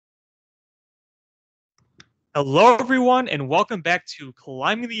Hello, everyone, and welcome back to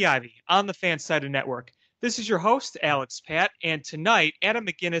Climbing the Ivy on the Fansided Network. This is your host, Alex Pat, and tonight, Adam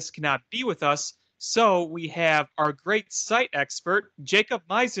McGinnis cannot be with us, so we have our great site expert, Jacob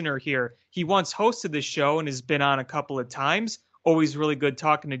Meisner, here. He once hosted this show and has been on a couple of times. Always really good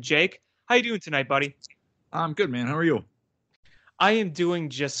talking to Jake. How you doing tonight, buddy? I'm good, man. How are you? I am doing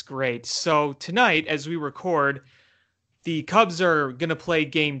just great. So tonight, as we record, the Cubs are going to play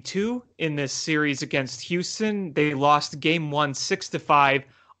game two in this series against Houston. They lost game one 6-5,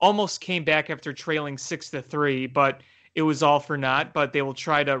 almost came back after trailing 6-3, but it was all for naught. But they will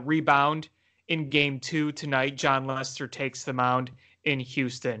try to rebound in game two tonight. John Lester takes the mound in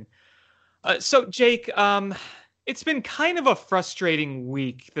Houston. So, Jake, it's been kind of a frustrating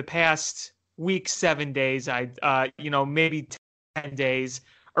week. The past week, 7 days, maybe 10 days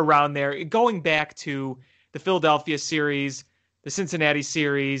around there, going back to the Philadelphia series, the Cincinnati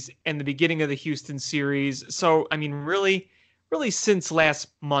series, and the beginning of the Houston series. So, I mean, really since last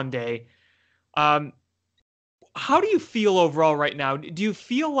Monday. Um, how do you feel overall right now? Do you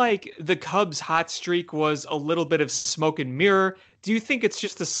feel like the Cubs' hot streak was a little bit of smoke and mirror? Do you think it's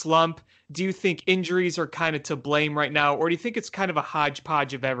just a slump? Do you think injuries are kind of to blame right now? Or do you think it's kind of a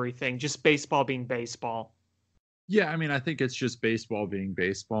hodgepodge of everything, just baseball being baseball? Yeah, I mean, I think it's just baseball being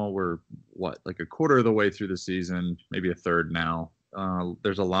baseball. We're like a quarter of the way through the season, maybe a third now.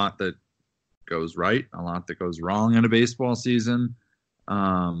 There's a lot that goes right, a lot that goes wrong in a baseball season.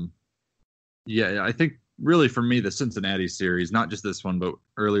 Um, yeah, I think really for me, the Cincinnati series, not just this one, but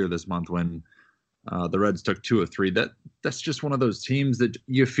earlier this month when the Reds took two of three, that's just one of those teams that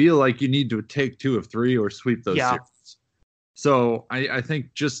you feel like you need to take two of three or sweep those Yeah. series. So I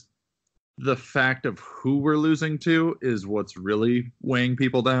think just the fact of who we're losing to is what's really weighing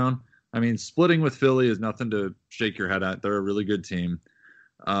people down. I mean, splitting with Philly is nothing to shake your head at. They're a really good team.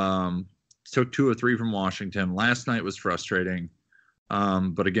 Took two or three from Washington. Last night was frustrating.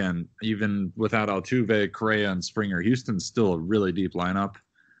 But again, even without Altuve, Correa, and Springer, Houston's still a really deep lineup.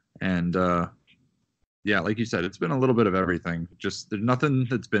 And yeah, like you said, it's been a little bit of everything. Just there's nothing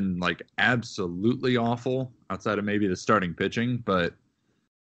that's been like absolutely awful outside of maybe the starting pitching, but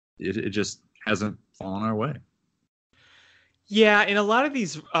it just hasn't fallen our way. Yeah, and a lot of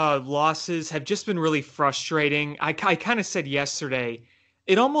these losses have just been really frustrating. I kind of said yesterday,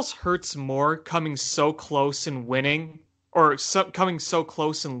 it almost hurts more coming so close and winning or coming so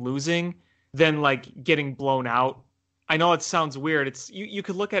close and losing than like getting blown out. I know it sounds weird. You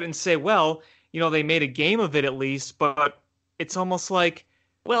could look at it and say, well, they made a game of it at least, but it's almost like,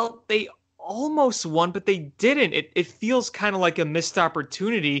 well, they almost won, but they didn't. It feels kind of like a missed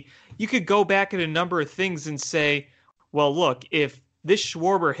opportunity. You could go back at a number of things and say, well, look, if this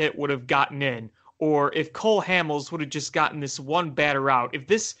Schwarber hit would have gotten in, or if Cole Hamels would have just gotten this one batter out, if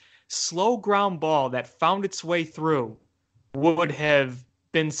this slow ground ball that found its way through would have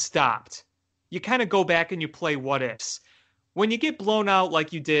been stopped, you kind of go back and you play what ifs. When you get blown out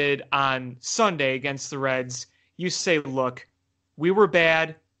like you did on Sunday against the Reds, you say, look, we were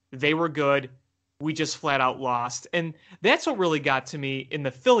bad, they were good, we just flat out lost. And that's what really got to me in the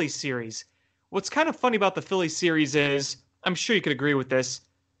Philly series. What's kind of funny about the Philly series is, I'm sure you could agree with this,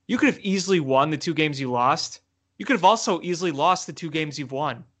 you could have easily won the two games you lost. You could have also easily lost the two games you've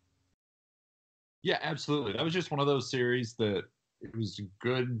won. Yeah, absolutely. That was just one of those series that it was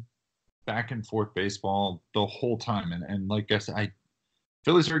good back and forth baseball the whole time. And like I said,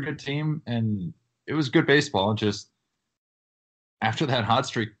 Phillies are a good team and it was good baseball. Just after that hot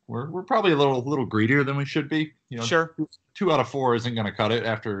streak, we're probably a little greedier than we should be. Sure. Two out of four isn't going to cut it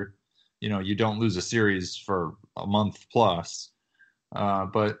after you don't lose a series for a month plus.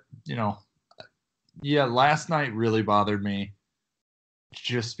 But yeah, last night really bothered me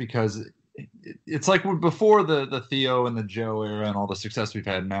just because it's like before the Theo and the Joe era and all the success we've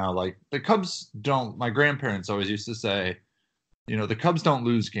had now. Like the Cubs don't. My grandparents always used to say, the Cubs don't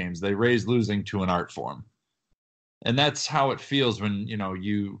lose games; they raise losing to an art form, and that's how it feels when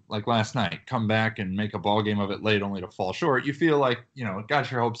you like last night come back and make a ball game of it late only to fall short. You feel like got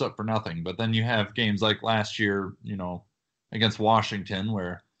your hopes up for nothing. But then you have games like last year, against Washington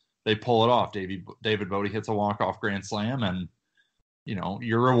where they pull it off. David Bote hits a walk-off grand slam, and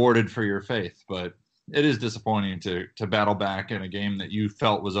you're rewarded for your faith. But it is disappointing to battle back in a game that you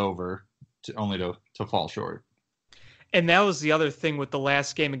felt was over only to fall short. And that was the other thing with the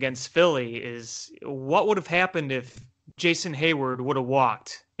last game against Philly is what would have happened if Jason Hayward would have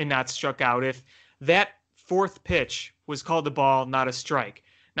walked and not struck out if that fourth pitch was called a ball, not a strike.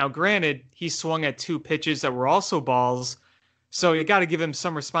 Now, granted, he swung at two pitches that were also balls, so you got to give him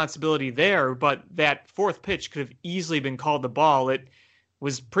some responsibility there, but that fourth pitch could have easily been called a ball. It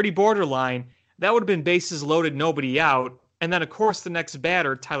was pretty borderline. that would have been bases loaded, nobody out. And then, of course, the next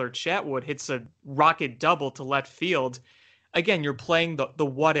batter, Tyler Chatwood, hits a rocket double to left field. Again, you're playing the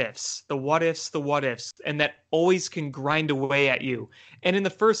what ifs, the what ifs, the what ifs, and that always can grind away at you. And in the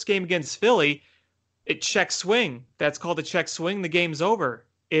first game against Philly, it check swing. That's called a check swing. The game's over.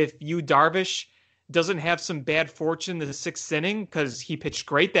 If Yu Darvish doesn't have some bad fortune in the sixth inning because he pitched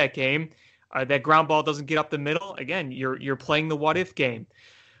great that game, that ground ball doesn't get up the middle. Again, you're playing the what if game.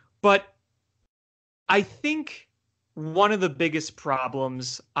 But I think one of the biggest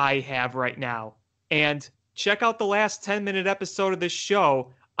problems I have right now, and check out the last 10-minute episode of this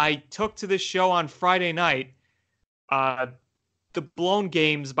show I took to this show on Friday night. The blown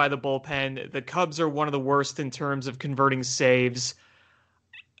games by the bullpen, the Cubs are one of the worst in terms of converting saves.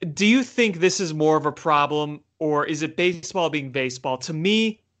 Do you think this is more of a problem, or is it baseball being baseball? To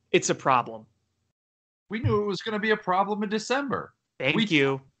me, it's a problem. We knew it was going to be a problem in December. Thank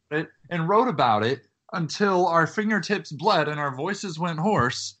you. And wrote about it until our fingertips bled and our voices went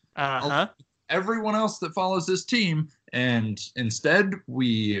hoarse. Everyone else that follows this team, and instead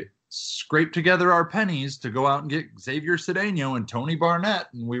we scraped together our pennies to go out and get Xavier Cedeno and Tony Barnett,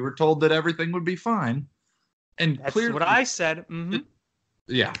 and we were told that everything would be fine. And that's clearly, what I said.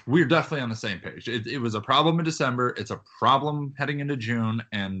 Yeah, we're definitely on the same page. It was a problem in December. It's a problem heading into June,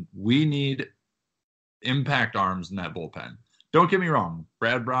 and we need impact arms in that bullpen. Don't get me wrong.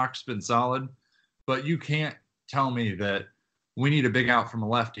 Brad Brock's been solid, but you can't tell me that we need a big out from a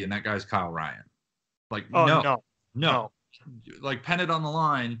lefty, and that guy's Kyle Ryan. No. Like, pen it on the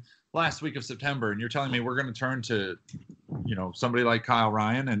line last week of September, and you're telling me we're going to turn to, somebody like Kyle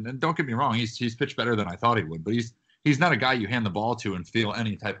Ryan. And don't get me wrong, he's pitched better than I thought he would, but he's not a guy you hand the ball to and feel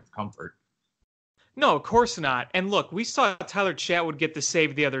any type of comfort. No, of course not. And look, we saw Tyler Chatwood get the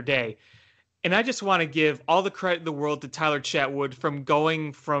save the other day. And I just want to give all the credit in the world to Tyler Chatwood from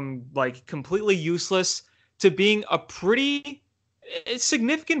going from like completely useless to being a pretty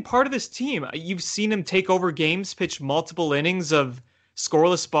significant part of this team. You've seen him take over games, pitch multiple innings of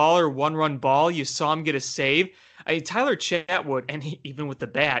scoreless ball or one-run ball. You saw him get a save. Tyler Chatwood, and even with the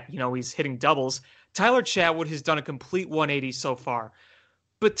bat, he's hitting doubles. Tyler Chatwood has done a complete 180 so far.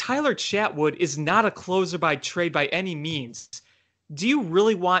 But Tyler Chatwood is not a closer by trade by any means. Do you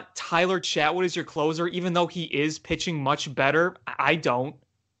really want Tyler Chatwood as your closer, even though he is pitching much better? I don't.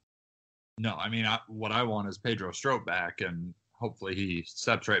 No, I mean, what I want is Pedro Strop back, and hopefully he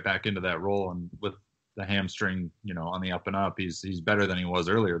steps right back into that role. And with the hamstring, on the up and up, he's better than he was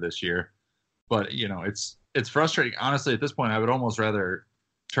earlier this year. But it's frustrating. Honestly, at this point, I would almost rather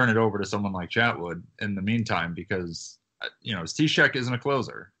turn it over to someone like Chatwood in the meantime, because Cishek isn't a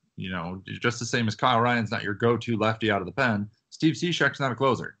closer. Just the same as Kyle Ryan's not your go-to lefty out of the pen. Steve Cishek's not a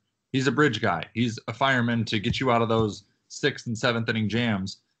closer. He's a bridge guy. He's a fireman to get you out of those 6th and 7th inning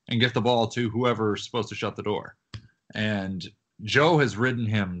jams and get the ball to whoever's supposed to shut the door. And Joe has ridden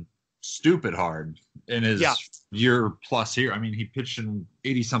him stupid hard in his year plus here. I mean, he pitched in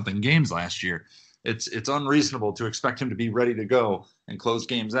 80-something games last year. It's unreasonable to expect him to be ready to go and close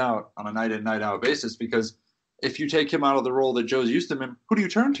games out on a night in, night out basis, because if you take him out of the role that Joe's used to him, who do you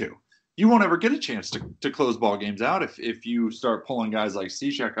turn to? You won't ever get a chance to close ball games out if you start pulling guys like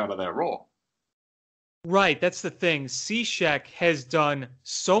Cishek out of that role. Right, that's the thing. Cishek has done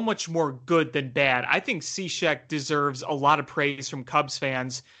so much more good than bad. I think Cishek deserves a lot of praise from Cubs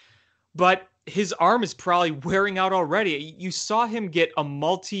fans, but his arm is probably wearing out already. You saw him get a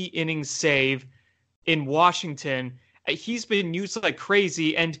multi-inning save in Washington. He's been used like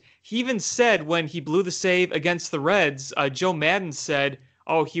crazy, and he even said when he blew the save against the Reds, Joe Maddon said,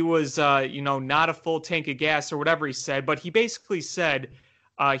 he was, not a full tank of gas or whatever he said, but he basically said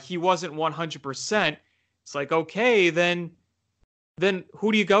he wasn't 100%. It's like, okay, then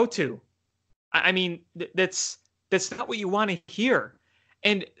who do you go to? I mean, that's not what you want to hear.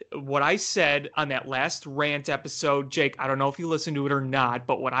 And what I said on that last rant episode, Jake, I don't know if you listened to it or not,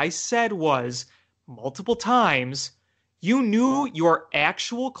 but what I said was multiple times, you knew your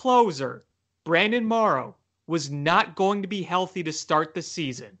actual closer, Brandon Morrow, was not going to be healthy to start the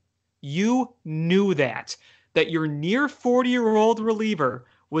season. You knew that your near 40-year-old reliever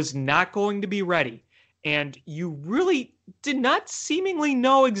was not going to be ready. And you really did not seemingly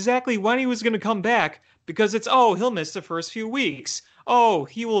know exactly when he was going to come back, because it's, he'll miss the first few weeks.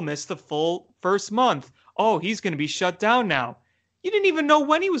 He will miss the full first month. He's going to be shut down now. You didn't even know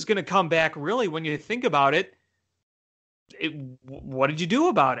when he was going to come back, really, when you think about it. What did you do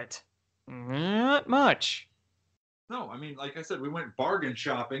about it? Not much. No, I mean, like I said, we went bargain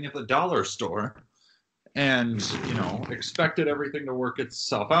shopping at the dollar store and, expected everything to work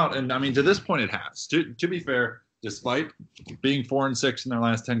itself out. And, I mean, to this point it has. To be fair, despite being 4-6 in their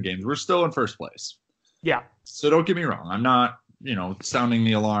last 10 games, we're still in first place. Yeah. So don't get me wrong. I'm not, sounding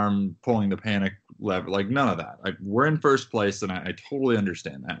the alarm, pulling the panic lever, like none of that. We're in first place, and I totally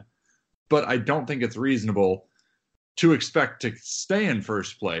understand that. But I don't think it's reasonable to expect to stay in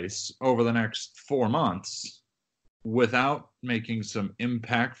first place over the next 4 months without making some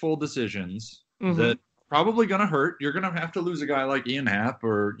impactful decisions that probably going to hurt. You're going to have to lose a guy like Ian Happ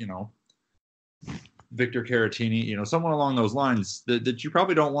or, Victor Caratini, someone along those lines that you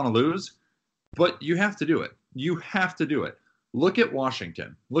probably don't want to lose, but you have to do it. You have to do it. Look at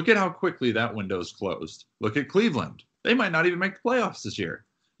Washington. Look at how quickly that window's closed. Look at Cleveland. They might not even make the playoffs this year.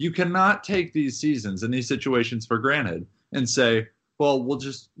 You cannot take these seasons and these situations for granted and say, well, we'll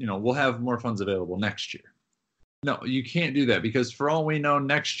just, we'll have more funds available next year. No, you can't do that because for all we know,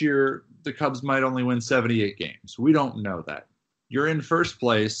 next year, the Cubs might only win 78 games. We don't know that. You're in first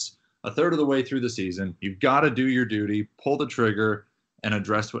place a third of the way through the season. You've got to do your duty, pull the trigger, and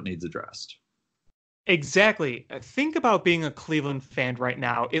address what needs addressed. Exactly. Think about being a Cleveland fan right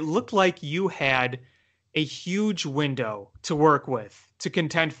now. It looked like you had a huge window to work with to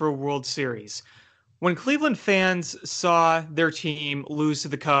contend for a World Series. When Cleveland fans saw their team lose to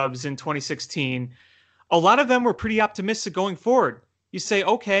the Cubs in 2016, a lot of them were pretty optimistic going forward. You say,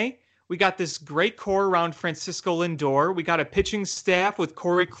 okay, we got this great core around Francisco Lindor. We got a pitching staff with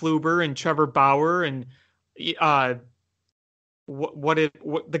Corey Kluber and Trevor Bauer and what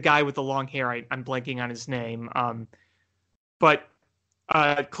the guy with the long hair? I'm blanking on his name. But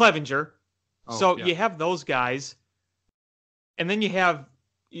Clevenger. You have those guys, and then you have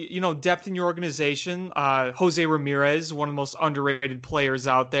depth in your organization. Jose Ramirez, one of the most underrated players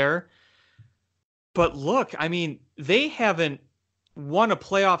out there. But look, I mean, they haven't won a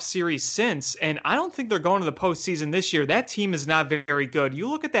playoff series since, and I don't think they're going to the postseason this year. That team is not very good. You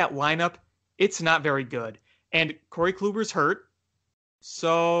look at that lineup, it's not very good. And Corey Kluber's hurt,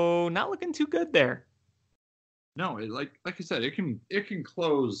 so not looking too good there. No, like I said, it can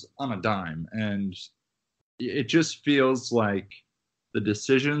close on a dime, and it just feels like the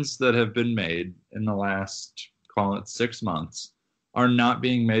decisions that have been made in the last, call it 6 months, are not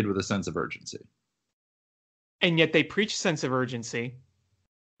being made with a sense of urgency. And yet they preach sense of urgency.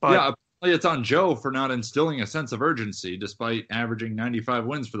 But yeah, it's on Joe for not instilling a sense of urgency, despite averaging 95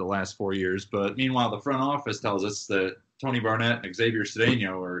 wins for the last 4 years. But meanwhile, the front office tells us that Tony Barnett and Xavier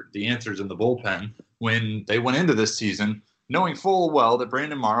Cedeno are the answers in the bullpen when they went into this season knowing full well that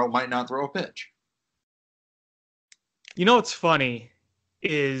Brandon Morrow might not throw a pitch. You know what's funny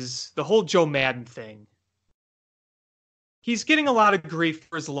is the whole Joe Maddon thing. He's getting a lot of grief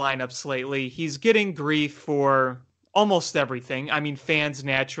for his lineups lately. He's getting grief for almost everything. I mean, fans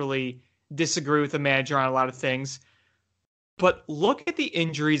naturally disagree with the manager on a lot of things. But look at the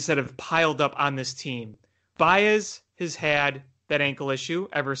injuries that have piled up on this team. Baez has had that ankle issue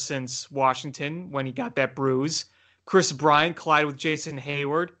ever since Washington when he got that bruise. Chris Bryant collided with Jason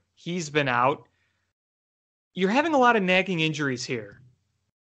Hayward. He's been out. You're having a lot of nagging injuries here.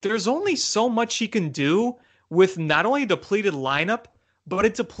 There's only so much he can do with not only a depleted lineup, but a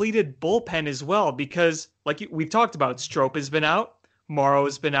depleted bullpen as well. Because, like we've talked about, Strop has been out, Morrow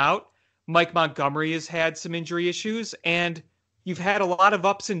has been out, Mike Montgomery has had some injury issues, and you've had a lot of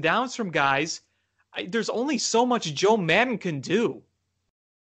ups and downs from guys. There's only so much Joe Maddon can do.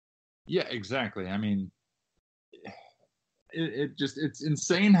 Yeah, exactly. I mean, it's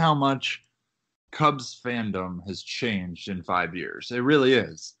insane how much Cubs fandom has changed in 5 years. It really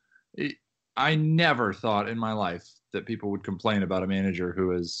is. I never thought in my life that people would complain about a manager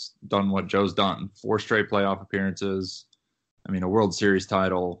who has done what Joe's done. 4 straight playoff appearances. I mean, a World Series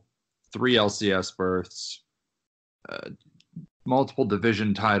title, 3 LCS berths, multiple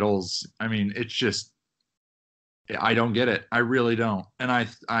division titles. I mean, it's just, I don't get it. I really don't. And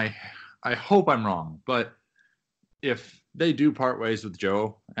I hope I'm wrong. But if they do part ways with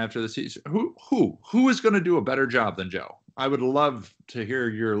Joe after the season, who is going to do a better job than Joe? I would love to hear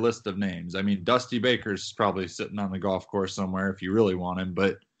your list of names. I mean, Dusty Baker's probably sitting on the golf course somewhere if you really want him,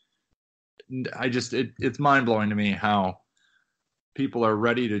 but it's mind-blowing to me how people are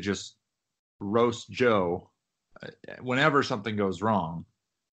ready to just roast Joe whenever something goes wrong.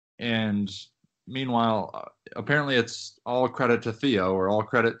 And meanwhile, apparently it's all credit to Theo or all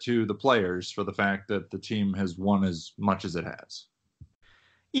credit to the players for the fact that the team has won as much as it has.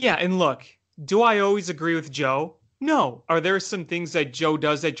 Yeah, and look, do I always agree with Joe? No. Are there some things that Joe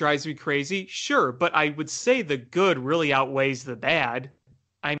does that drives me crazy? Sure, but I would say the good really outweighs the bad.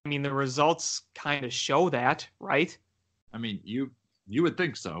 I mean, the results kind of show that, right? I mean, you would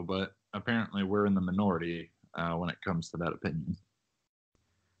think so, but apparently we're in the minority when it comes to that opinion.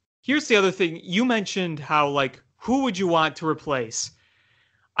 Here's the other thing. You mentioned how, like, who would you want to replace?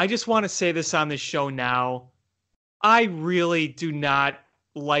 I just want to say this on the show now. I really do not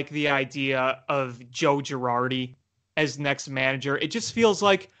like the idea of Joe Girardi as next manager. It just feels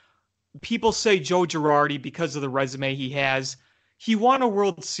like people say Joe Girardi because of the resume he has. He won a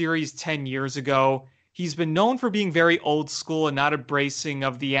World Series 10 years ago. He's been known for being very old school and not embracing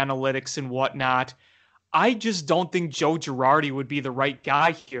of the analytics and whatnot. I just don't think Joe Girardi would be the right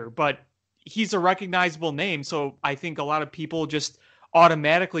guy here, but he's a recognizable name. So I think a lot of people just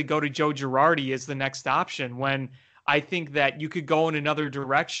automatically go to Joe Girardi as the next option when I think that you could go in another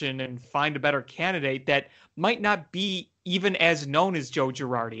direction and find a better candidate that might not be even as known as Joe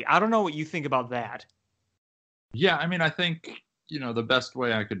Girardi. I don't know what you think about that. Yeah, I mean, I think, the best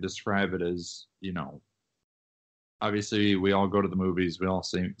way I could describe it is, obviously we all go to the movies, we all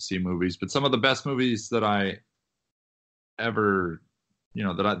see movies, but some of the best movies that I ever,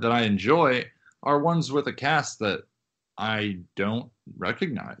 that I enjoy are ones with a cast that I don't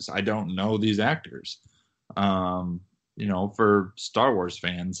recognize. I don't know these actors. For Star Wars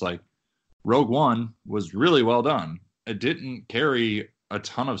fans, like Rogue One was really well done. It didn't carry a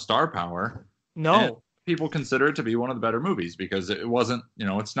ton of star power. No. People consider it to be one of the better movies because it wasn't,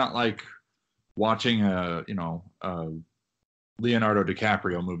 it's not like watching a Leonardo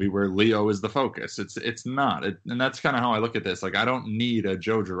DiCaprio movie where Leo is the focus. It's not. And that's kind of how I look at this. Like, I don't need a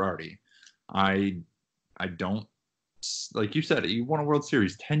Joe Girardi. I don't, like you said, he won a World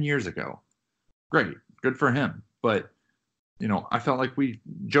Series 10 years ago. Great. Good for him. But, I felt like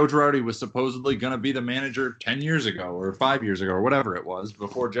Joe Girardi was supposedly going to be the manager 10 years ago or 5 years ago or whatever it was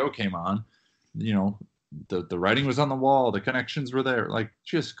before Joe came on. The writing was on the wall. The connections were there. Like,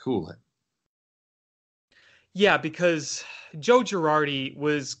 just cool it. Yeah, because Joe Girardi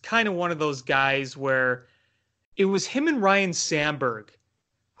was kind of one of those guys where it was him and Ryan Sandberg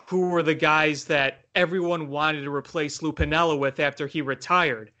who were the guys that everyone wanted to replace Lou Piniella with after he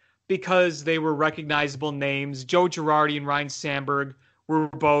retired because they were recognizable names. Joe Girardi and Ryan Sandberg were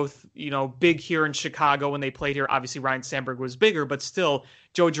both, big here in Chicago when they played here. Obviously, Ryan Sandberg was bigger, but still,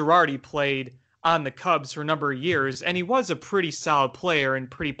 Joe Girardi played on the Cubs for a number of years, and he was a pretty solid player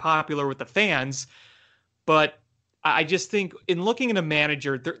and pretty popular with the fans. But I just think in looking at a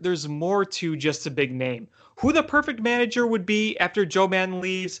manager, there's more to just a big name. Who the perfect manager would be after Joe Maddon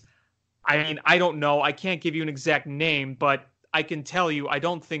leaves, I mean, I don't know. I can't give you an exact name, but I can tell you I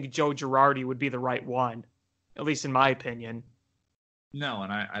don't think Joe Girardi would be the right one, at least in my opinion. No,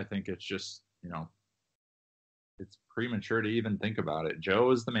 and I think it's just, it's premature to even think about it.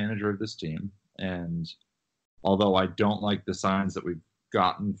 Joe is the manager of this team, and although I don't like the signs that we've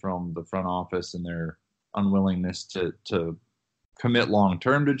gotten from the front office and their unwillingness to commit long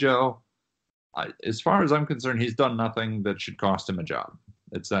term to Joe, as far as I'm concerned, he's done nothing that should cost him a job.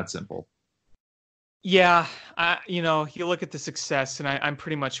 It's that simple. Yeah, you look at the success, and I'm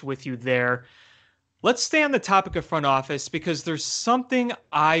pretty much with you there. Let's stay on the topic of front office because there's something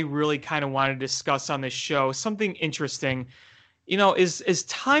I really kind of want to discuss on this show, something interesting. As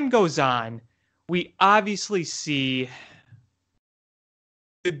time goes on, we obviously see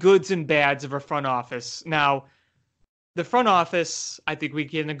the goods and bads of a front office. Now, the front office, I think we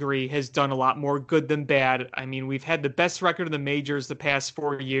can agree, has done a lot more good than bad. I mean, we've had the best record of the majors the past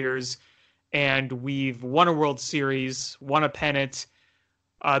 4 years, and we've won a World Series, won a pennant,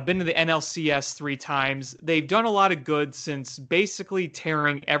 been to the NLCS 3 times. They've done a lot of good since basically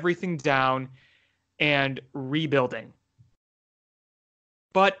tearing everything down and rebuilding.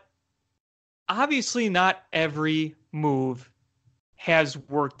 But obviously not every move has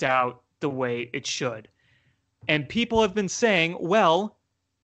worked out the way it should. And people have been saying, well,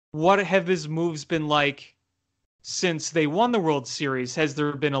 what have his moves been like since they won the World Series? Has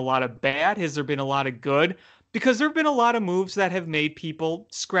there been a lot of bad? Has there been a lot of good? Because there have been a lot of moves that have made people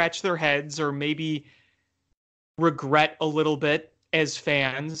scratch their heads or maybe regret a little bit as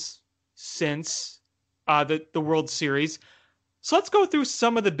fans since the World Series. So let's go through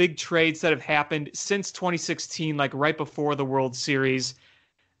some of the big trades that have happened since 2016, like right before the World Series.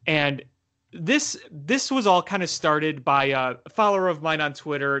 And this was all kind of started by a follower of mine on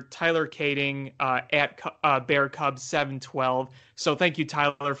Twitter, Tyler Kading, at Bear Cubs 712. So thank you,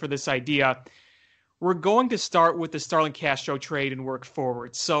 Tyler, for this idea. We're going to start with the Starlin Castro trade and work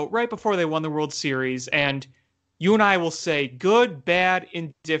forward. So right before they won the World Series, and you and I will say good, bad,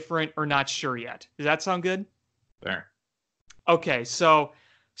 indifferent, or not sure yet. Does that sound good? Fair. Okay, so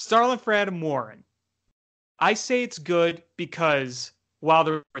Starlin for Adam Warren. I say it's good because while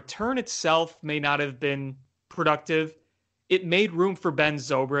the return itself may not have been productive, it made room for Ben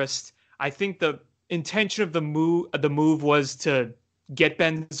Zobrist. I think the intention of the move was to get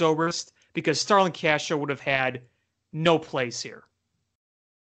Ben Zobrist because Starlin Castro would have had no place here.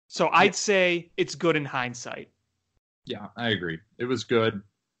 So I'd say it's good in hindsight. Yeah, I agree. It was good.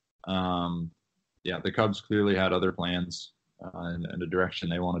 Yeah, the Cubs clearly had other plans and a direction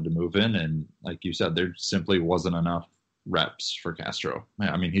they wanted to move in. And like you said, there simply wasn't enough reps for Castro.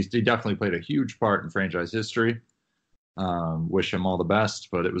 I mean, he definitely played a huge part in franchise history. Wish him all the best,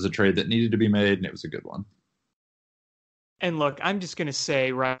 but it was a trade that needed to be made, and it was a good one. And look, I'm just going to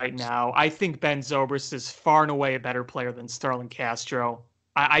say right now, I think Ben Zobrist is far and away a better player than Starlin Castro.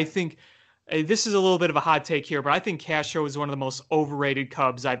 I think this is a little bit of a hot take here, but I think Castro is one of the most overrated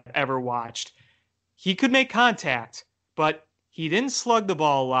Cubs I've ever watched. He could make contact, but he didn't slug the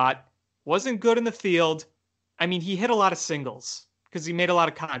ball a lot, wasn't good in the field. I mean, he hit a lot of singles because he made a lot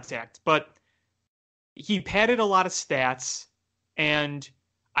of contact, but he padded a lot of stats, and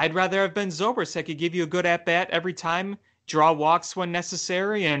I'd rather have Ben Zobrist that could give you a good at bat every time, draw walks when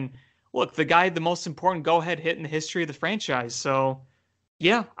necessary, and look, the guy had the most important go-ahead hit in the history of the franchise. So,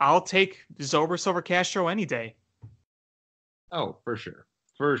 yeah, I'll take Zobrist over Castro any day. Oh, for sure,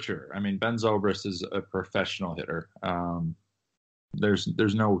 for sure. I mean, Ben Zobrist is a professional hitter.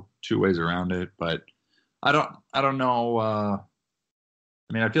 There's no two ways around it. But I don't know.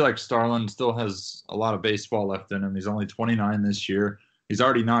 I mean, I feel like Starlin still has a lot of baseball left in him. He's only 29 this year. He's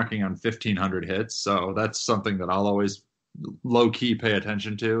already knocking on 1,500 hits. So that's something that I'll always low key pay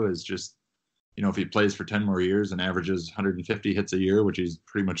attention to is just, if he plays for 10 more years and averages 150 hits a year, which he's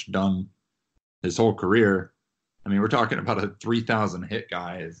pretty much done his whole career. I mean, we're talking about a 3,000 hit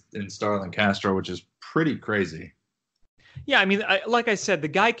guy in Starlin Castro, which is pretty crazy. Yeah, I mean, like I said, the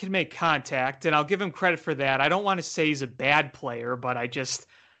guy can make contact, and I'll give him credit for that. I don't want to say he's a bad player, but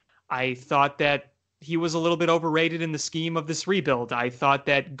I thought that he was a little bit overrated in the scheme of this rebuild. I thought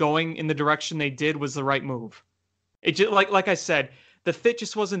that going in the direction they did was the right move. It just like I said, the fit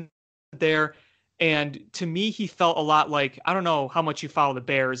just wasn't there, and to me, he felt a lot like, I don't know how much you follow the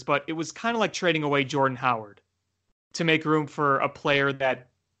Bears, but it was kind of like trading away Jordan Howard to make room for a player that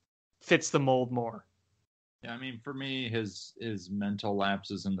fits the mold more. Yeah, I mean, for me, his mental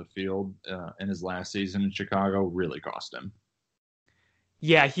lapses in the field in his last season in Chicago really cost him.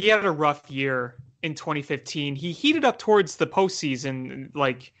 Yeah, he had a rough year in 2015. He heated up towards the postseason.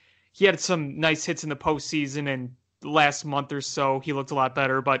 Like, he had some nice hits in the postseason, and the last month or so, he looked a lot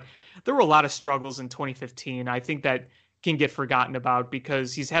better. But there were a lot of struggles in 2015. I think that can get forgotten about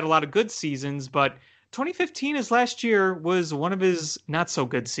because he's had a lot of good seasons, but 2015, his last year, was one of his not so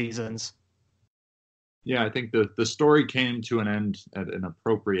good seasons. Yeah, I think the story came to an end at an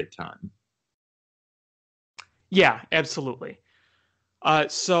appropriate time. Yeah, absolutely.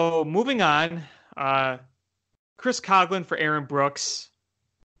 So moving on, Chris Coghlan for Aaron Brooks.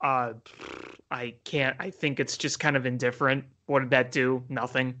 Uh, I think it's just kind of indifferent. What did that do?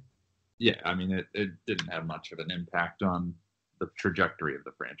 Nothing. Yeah, I mean, it didn't have much of an impact on the trajectory of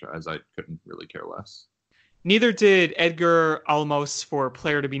the franchise. I couldn't really care less. Neither did Edgar Alamos for a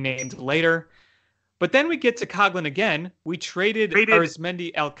player to be named later. But then we get to Coghlan again. We traded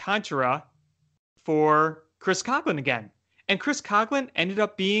Arizmendi Alcantara for Chris Coghlan again. And Chris Coghlan ended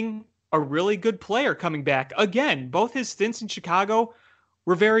up being a really good player coming back. Again, both his stints in Chicago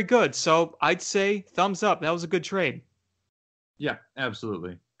were very good. So I'd say thumbs up. That was a good trade. Yeah,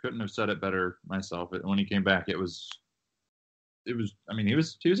 absolutely. Couldn't have said it better myself. When he came back, it was I mean, he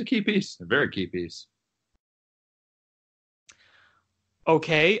was a key piece, a very key piece.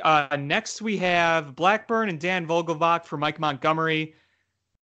 Okay, next we have Blackburn and Dan Vogelbach for Mike Montgomery,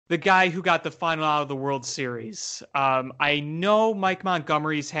 the guy who got the final out of the World Series. I know Mike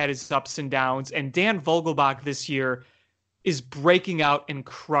Montgomery's had his ups and downs, and Dan Vogelbach this year is breaking out and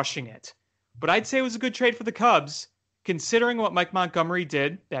crushing it. But I'd say it was a good trade for the Cubs, considering what Mike Montgomery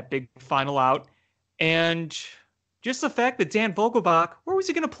did, that big final out, and just the fact that Dan Vogelbach, where was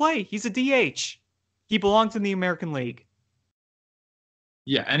he going to play? He's a DH. He belongs in the American League.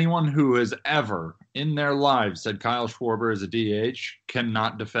 Yeah, anyone who has ever in their lives said Kyle Schwarber is a DH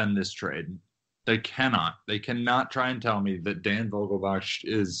cannot defend this trade. They cannot. They cannot try and tell me that Dan Vogelbach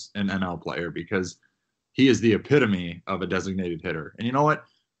is an NL player because he is the epitome of a designated hitter. And you know what?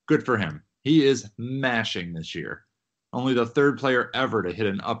 Good for him. He is mashing this year. Only the third player ever to hit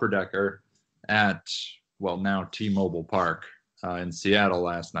an upper decker at, well, now T-Mobile Park in Seattle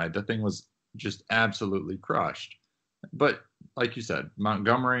last night. The thing was just absolutely crushed. But like you said,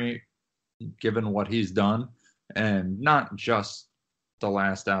 Montgomery, given what he's done, and not just the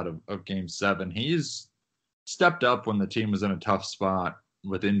last out of Game 7, he's stepped up when the team was in a tough spot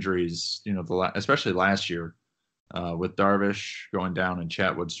with injuries, especially last year with Darvish going down and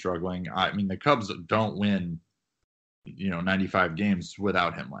Chatwood struggling. I mean, the Cubs don't win, 95 games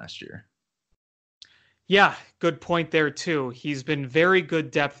without him last year. Yeah, good point there too. He's been very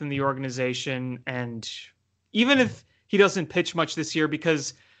good depth in the organization, and even if he doesn't pitch much this year,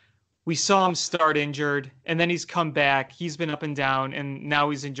 because we saw him start injured and then he's come back, he's been up and down, and now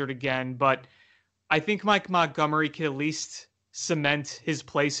he's injured again. But I think Mike Montgomery can at least cement his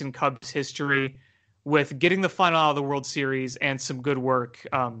place in Cubs history with getting the final out of the World Series and some good work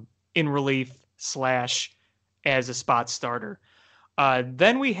in relief slash as a spot starter.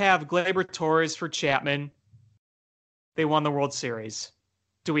 Then we have Gleyber Torres for Chapman. They won the World Series.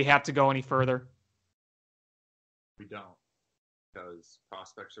 Do we have to go any further? We don't, because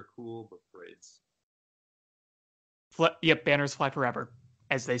prospects are cool, but parades. Yep, banners fly forever,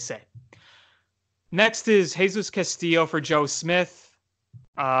 as they say. Next is Jesus Castillo for Joe Smith.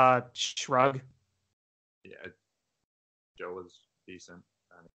 Shrug. Yeah, Joe was decent.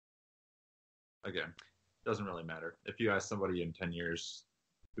 Again, doesn't really matter. If you ask somebody in 10 years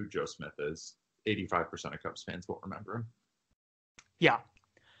who Joe Smith is, 85% of Cubs fans won't remember him. Yeah.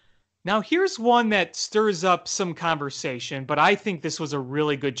 Now, here's one that stirs up some conversation, but I think this was a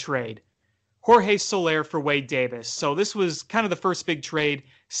really good trade. Jorge Soler for Wade Davis. So this was kind of the first big trade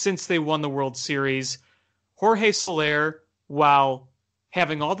since they won the World Series. Jorge Soler, while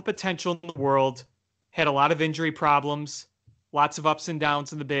having all the potential in the world, had a lot of injury problems, lots of ups and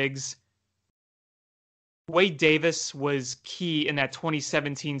downs in the bigs. Wade Davis was key in that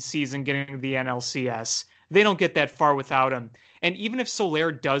 2017 season getting the NLCS. They don't get that far without him. And even if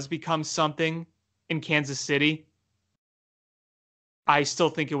Soler does become something in Kansas City, I still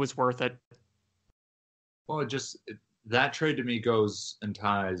think it was worth it. Well, that trade to me goes and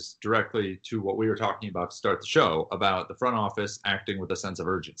ties directly to what we were talking about to start the show about the front office acting with a sense of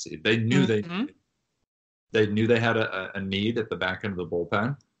urgency. They knew they knew they had a need at the back end of the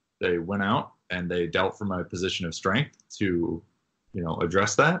bullpen. They went out and they dealt from a position of strength to,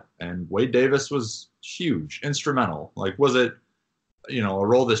 address that. And Wade Davis was huge, instrumental. Like, was it, a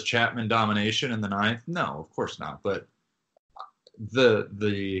Aroldis Chapman domination in the ninth? No, of course not. But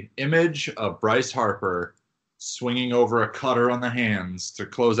the image of Bryce Harper swinging over a cutter on the hands to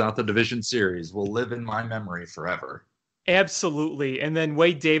close out the division series will live in my memory forever. Absolutely. And then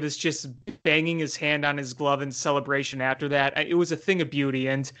Wade Davis just banging his hand on his glove in celebration after that. It was a thing of beauty.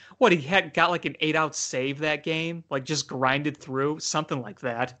 And he got like an 8-out save that game, like just grinded through, something like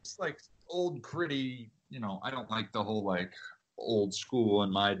that. It's like old gritty, I don't like the whole like old school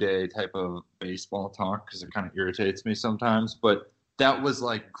in my day type of baseball talk because it kind of irritates me sometimes. But that was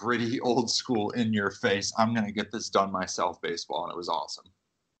like gritty old school in your face. I'm going to get this done myself baseball. And it was awesome.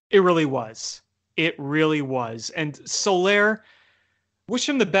 It really was. It really was. And Soler, wish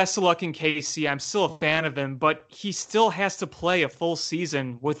him the best of luck in KC. I'm still a fan of him, but he still has to play a full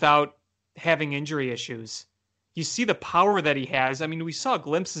season without having injury issues. You see the power that he has. I mean, we saw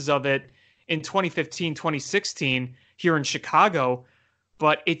glimpses of it in 2015, 2016 here in Chicago,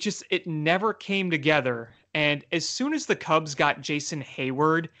 but it never came together. And as soon as the Cubs got Jason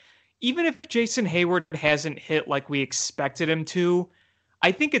Heyward, even if Jason Heyward hasn't hit like we expected him to,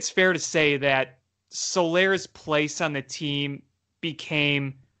 I think it's fair to say that Soler's place on the team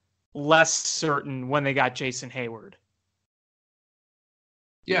became less certain when they got Jason Heyward.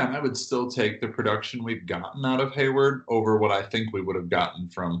 Yeah, and I would still take the production we've gotten out of Heyward over what I think we would have gotten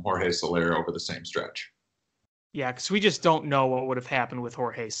from Jorge Soler over the same stretch. Yeah, because we just don't know what would have happened with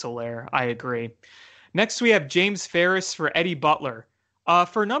Jorge Soler. I agree. Next, we have James Ferris for Eddie Butler.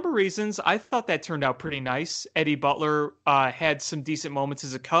 For a number of reasons, I thought that turned out pretty nice. Eddie Butler had some decent moments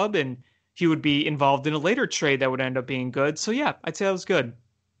as a Cub, and he would be involved in a later trade that would end up being good. So yeah, I'd say that was good.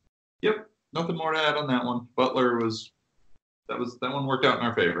 Yep, nothing more to add on that one. Butler that one worked out in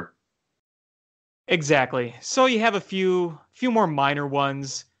our favor. Exactly. So you have a few more minor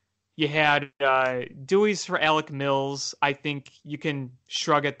ones. You had Dewey's for Alec Mills. I think you can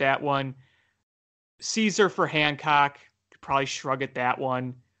shrug at that one. Caesar for Hancock. Could probably shrug at that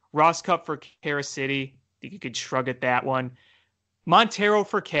one. Ross Cup for Kara City. I think you could shrug at that one. Montero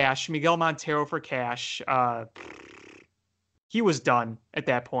for Cash. Miguel Montero for Cash. He was done at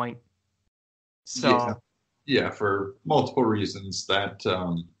that point. So yeah, for multiple reasons that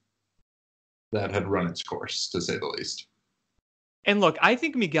had run its course, to say the least. And look, I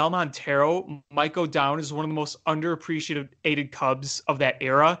think Miguel Montero might go down as one of the most underappreciated Cubs of that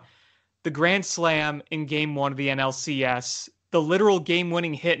era. The grand slam in Game 1 of the NLCS, the literal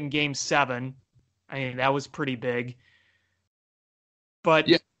game-winning hit in Game 7. I mean, that was pretty big. But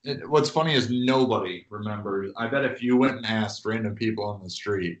yeah, what's funny is nobody remembers. I bet if you went and asked random people on the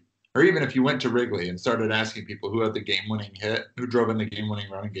street, or even if you went to Wrigley and started asking people who had the game-winning hit, who drove in the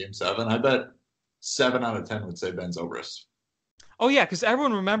game-winning run in Game 7, I bet 7 out of 10 would say Ben Zobrist. Oh yeah, because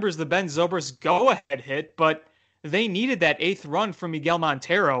everyone remembers the Ben Zobrist go-ahead hit, but they needed that eighth run from Miguel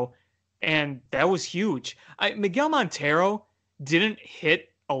Montero, and that was huge. Miguel Montero didn't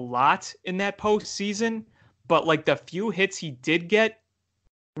hit a lot in that postseason, but like the few hits he did get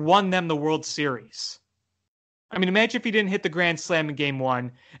won them the World Series. I mean, imagine if he didn't hit the grand slam in game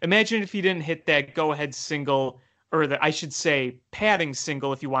one. Imagine if he didn't hit that go-ahead single, or I should say padding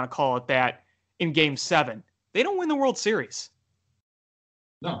single, if you want to call it that, in game seven. They don't win the World Series.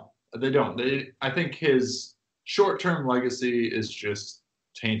 No, they don't. I think his short-term legacy is just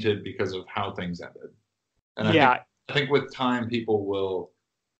tainted because of how things ended. And Yeah, I think with time, people will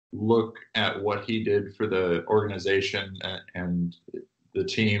look at what he did for the organization and the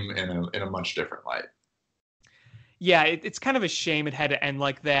team in a much different light. yeah, it's kind of a shame it had to end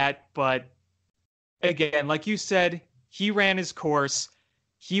like that. But again, like you said, he ran his course.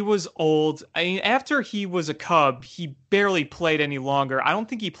 He was old. I mean, after he was a Cub, he barely played any longer. I don't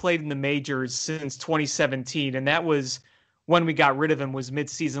think he played in the majors since 2017, and that was when we got rid of him, was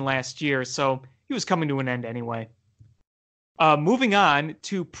midseason last year. So he was coming to an end anyway. Moving on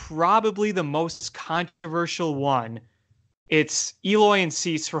to probably the most controversial one, it's Eloy and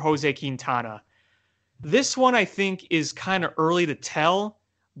Cease for Jose Quintana. This one I think is kind of early to tell,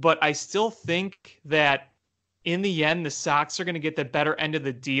 but I still think that in the end, the Sox are going to get the better end of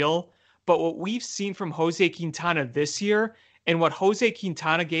the deal. But what we've seen from Jose Quintana this year and what Jose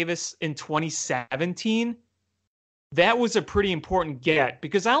Quintana gave us in 2017, that was a pretty important get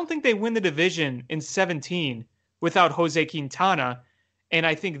because I don't think they win the division in 17 without Jose Quintana. And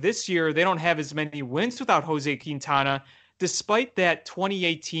I think this year they don't have as many wins without Jose Quintana, despite that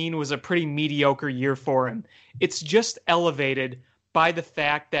 2018 was a pretty mediocre year for him. It's just elevated by the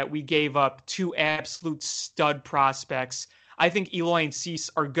fact that we gave up two absolute stud prospects. I think Eloy and Cease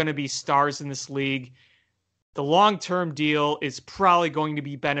are going to be stars in this league. The long-term deal is probably going to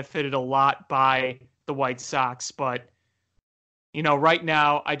be benefited a lot by the White Sox, but right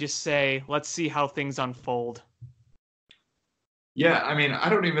now I just say let's see how things unfold. Yeah, I mean, I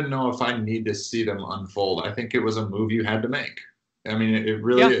don't even know if I need to see them unfold. I think it was a move you had to make. I mean, it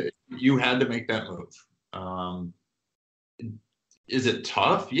really, you had to make that move. Is it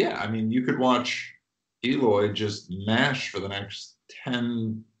tough? Yeah. I mean, you could watch Eloy just mash for the next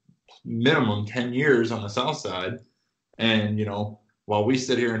minimum 10 years on the South Side. And, while we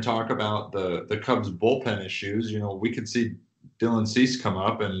sit here and talk about the Cubs bullpen issues, we could see Dylan Cease come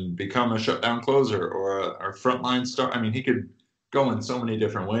up and become a shutdown closer or a frontline star. I mean, he could go in so many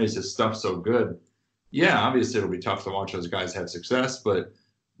different ways. His stuff's so good. Yeah, obviously it'll be tough to watch those guys have success, but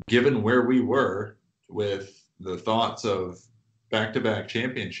given where we were with the thoughts of back-to-back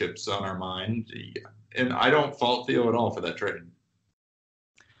championships on our mind, and I don't fault Theo at all for that trade.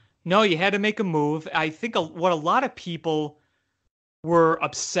 No, you had to make a move. I think what a lot of people were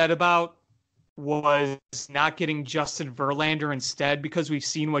upset about was not getting Justin Verlander instead because we've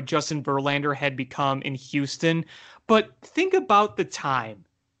seen what Justin Verlander had become in Houston. But think about the time.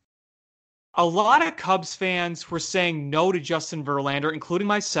 A lot of Cubs fans were saying no to Justin Verlander, including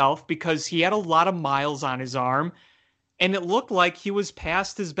myself, because he had a lot of miles on his arm, and it looked like he was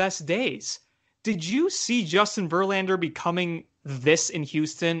past his best days. Did you see Justin Verlander becoming this in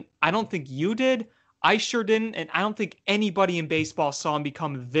Houston? I don't think you did. I sure didn't, and I don't think anybody in baseball saw him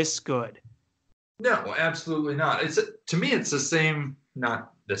become this good. No, absolutely not. To me, it's the same,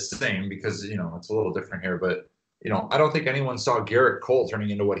 not the same because, it's a little different here, but, I don't think anyone saw Garrett Cole turning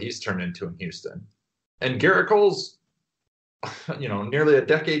into what he's turned into in Houston. And Garrett Cole's, nearly a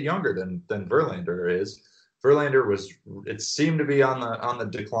decade younger than Verlander is. Verlander it seemed to be on the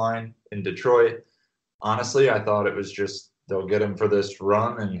decline in Detroit. Honestly, I thought it was just they'll get him for this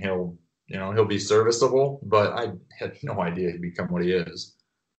run and he'll be serviceable, but I had no idea he'd become what he is.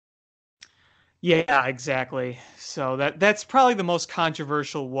 Yeah, exactly. So that's probably the most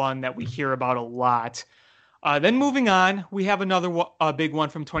controversial one that we hear about a lot. Then moving on, we have another big one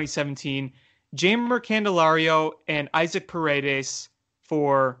from 2017. Jeimer Candelario and Isaac Paredes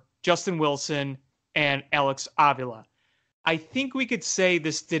for Justin Wilson and Alex Avila. I think we could say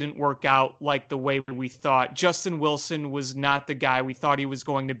this didn't work out like the way we thought. Justin Wilson was not the guy we thought he was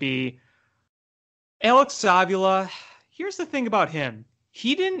going to be. Alex Avila, here's the thing about him.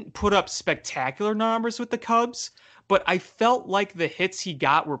 He didn't put up spectacular numbers with the Cubs, but I felt like the hits he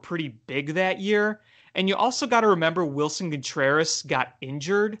got were pretty big that year. And you also got to remember Wilson Contreras got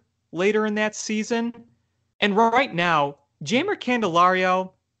injured later in that season. And right now, Jeimer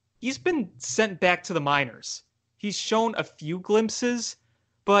Candelario, he's been sent back to the minors. He's shown a few glimpses,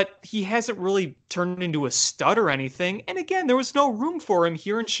 but he hasn't really turned into a stud or anything. And again, there was no room for him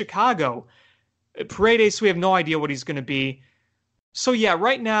here in Chicago. Paredes, we have no idea what he's going to be. So yeah,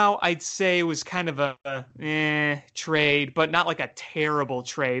 right now I'd say it was kind of a trade, but not like a terrible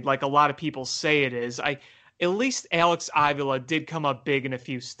trade like a lot of people say it is. I At least Alex Avila did come up big in a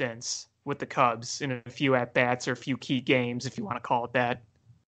few stints with the Cubs in a few at bats or a few key games, if you want to call it that.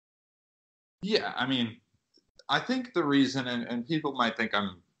 Yeah, I mean, I think the reason, and people might think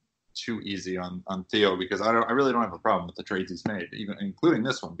I'm too easy on Theo because I really don't have a problem with the trades he's made, even including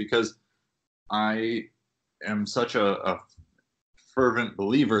this one, because I am such a fervent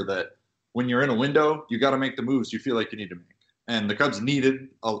believer that when you're in a window, you got to make the moves you feel like you need to make. And the Cubs needed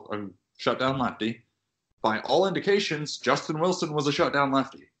a shutdown lefty. By all indications, Justin Wilson was a shutdown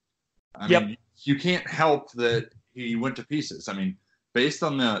lefty. I Yep. mean, you can't help that he went to pieces. I mean, based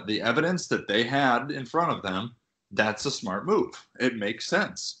on the evidence that they had in front of them, that's a smart move. It makes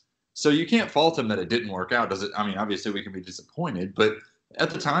sense. So you can't fault him that it didn't work out, does it? I mean, obviously we can be disappointed, but at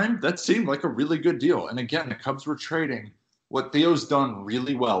the time, that seemed like a really good deal. And again, the Cubs were trading. What Theo's done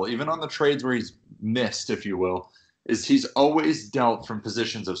really well, even on the trades where he's missed, if you will, is he's always dealt from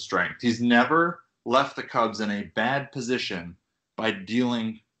positions of strength. He's never left the Cubs in a bad position by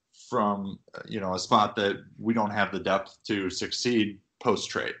dealing from a spot that we don't have the depth to succeed post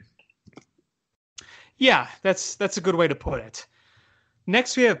trade. Yeah, that's a good way to put it.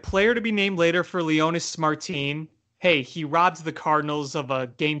 Next, we have player to be named later for Leonis Martin. Hey, he robbed the Cardinals of a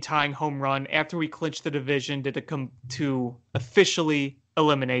game-tying home run after we clinched the division to officially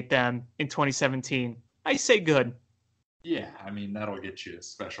eliminate them in 2017. I say good. Yeah, I mean, that'll get you a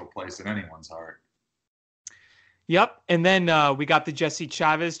special place in anyone's heart. Yep, and then we got the Jesse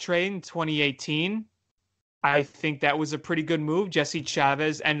Chavez trade in 2018. I think that was a pretty good move. Jesse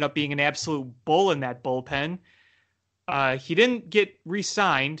Chavez ended up being an absolute bull in that bullpen. He didn't get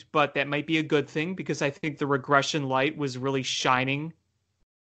re-signed, but that might be a good thing because I think the regression light was really shining.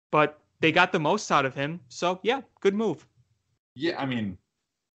 But they got the most out of him. So, yeah, good move. Yeah, I mean,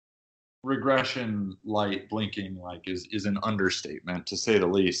 regression light blinking like is an understatement to say the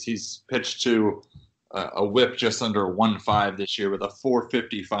least. He's pitched to a whip just under 1.5 this year with a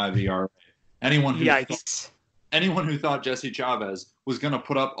 4.55 ERA. Anyone who Yikes. anyone who thought Jesse Chavez was going to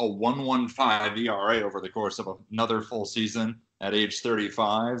put up a 1.15 ERA over the course of another full season at age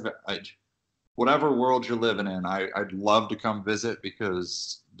 35, whatever world you're living in, I'd love to come visit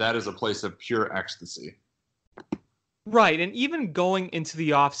because that is a place of pure ecstasy. Right, and even going into the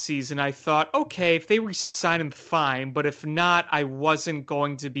offseason, I thought, okay, if they re-sign him, fine, but if not, I wasn't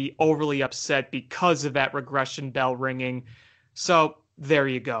going to be overly upset because of that regression bell ringing. So, there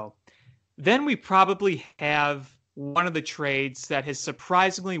you go. Then we probably have one of the trades that has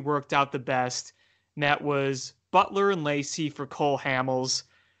surprisingly worked out the best, and that was Butler and Lacy for Cole Hamels.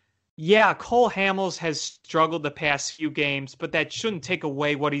 Yeah, Cole Hamels has struggled the past few games, but that shouldn't take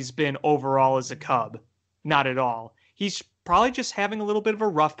away what he's been overall as a Cub. Not at all. He's probably just having a little bit of a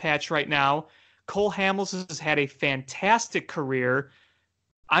rough patch right now. Cole Hamels has had a fantastic career.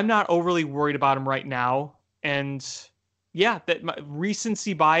 I'm not overly worried about him right now. And yeah, that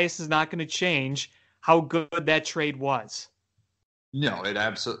recency bias is not going to change how good that trade was. No, it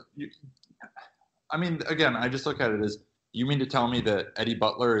absolutely. I mean, again, I just look at it as you mean to tell me that Eddie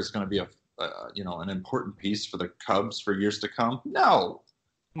Butler is going to be an important piece for the Cubs for years to come? No,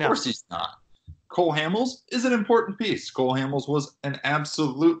 of course he's not. Cole Hamels is an important piece. Cole Hamels was an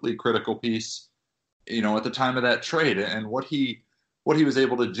absolutely critical piece, at the time of that trade, and what he was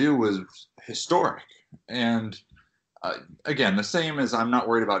able to do was historic. And again, the same as I'm not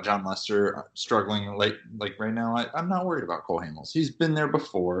worried about John Lester struggling late, like right now. I'm not worried about Cole Hamels. He's been there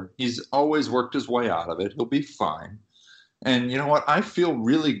before. He's always worked his way out of it. He'll be fine. And you know what? I feel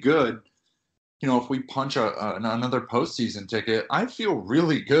really good. If we punch another postseason ticket, I feel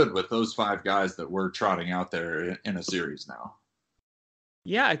really good with those 5 guys that we're trotting out there in a series now.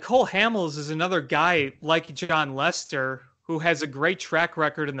 Yeah, Cole Hamels is another guy like John Lester who has a great track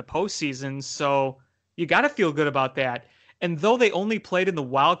record in the postseason. So you got to feel good about that. And though they only played in the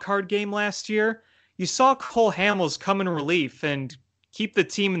wild card game last year, you saw Cole Hamels come in relief and keep the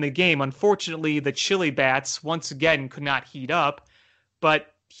team in the game. Unfortunately, the Chili Bats once again could not heat up, but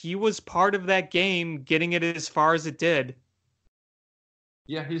he was part of that game, getting it as far as it did.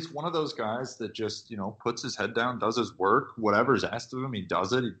 Yeah, he's one of those guys that just, puts his head down, does his work, whatever's asked of him, he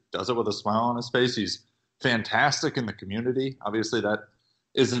does it. He does it with a smile on his face. He's fantastic in the community. Obviously, that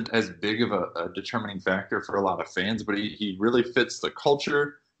isn't as big of a determining factor for a lot of fans, but he really fits the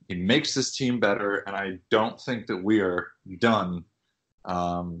culture. He makes this team better, and I don't think that we are done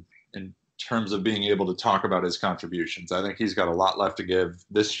in terms of being able to talk about his contributions. I think he's got a lot left to give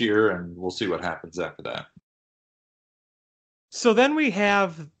this year, and we'll see what happens after that. So then we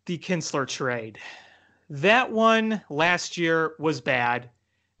have the Kinsler trade. That one last year was bad.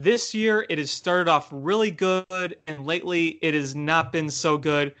 This year, it has started off really good, and lately, it has not been so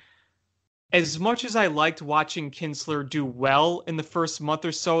good. As much as I liked watching Kinsler do well in the first month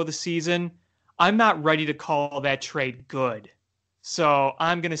or so of the season, I'm not ready to call that trade good. So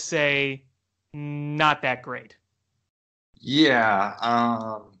I'm going to say not that great. Yeah,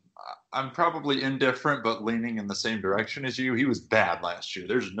 I'm probably indifferent, but leaning in the same direction as you. He was bad last year.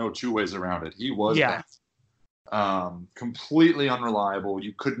 There's no two ways around it. He was Yeah. bad. Completely unreliable.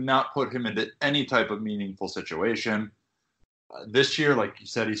 You could not put him into any type of meaningful situation. This year, like you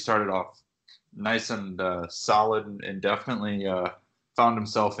said, he started off nice and solid and definitely found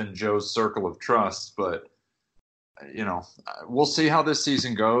himself in Joe's circle of trust. But, we'll see how this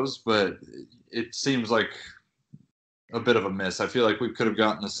season goes, but it seems like a bit of a miss. I feel like we could have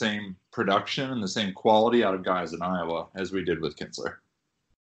gotten the same production and the same quality out of guys in Iowa as we did with Kinsler.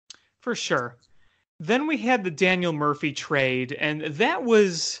 For sure. Then we had the Daniel Murphy trade, and that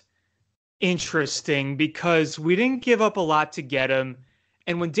was interesting because we didn't give up a lot to get him.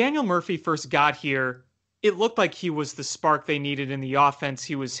 And when Daniel Murphy first got here, it looked like he was the spark they needed in the offense.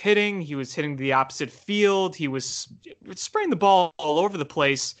 He was hitting the opposite field, he was spraying the ball all over the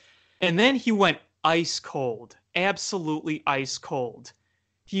place. And then he went ice cold, absolutely ice cold.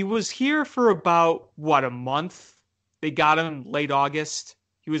 He was here for about, a month? They got him late August.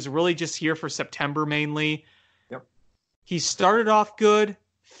 He was really just here for September mainly. Yep. He started off good,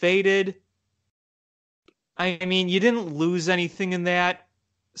 faded. I mean, you didn't lose anything in that.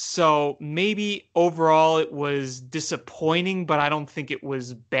 So maybe overall it was disappointing, but I don't think it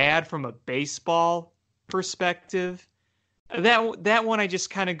was bad from a baseball perspective. That one I just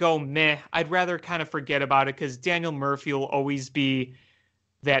kind of go meh. I'd rather kind of forget about it because Daniel Murphy will always be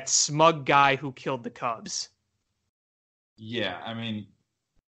that smug guy who killed the Cubs. Yeah, I mean,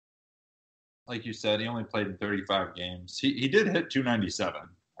 like you said, he only played in 35 games. He did hit 297.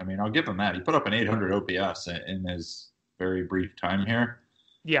 I mean, I'll give him that. He put up an 800 OPS in his very brief time here.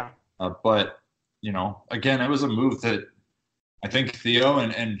 Yeah. But, again, it was a move that I think Theo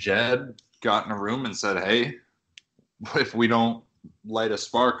and Jed got in a room and said, hey, if we don't light a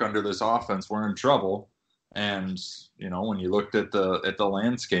spark under this offense, we're in trouble. And, when you looked at the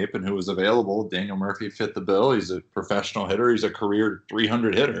landscape and who was available, Daniel Murphy fit the bill. He's a professional hitter. He's a career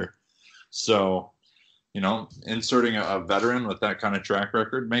 300 hitter. So, inserting a veteran with that kind of track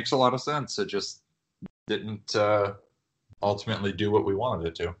record makes a lot of sense. It just didn't ultimately do what we wanted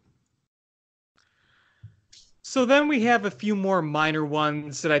it to. So then we have a few more minor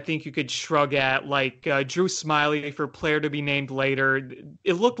ones that I think you could shrug at, like Drew Smiley for player to be named later.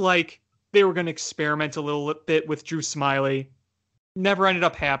 It looked like they were going to experiment a little bit with Drew Smiley. Never ended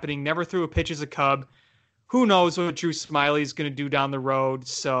up happening. Never threw a pitch as a Cub. Who knows what Drew Smiley is going to do down the road.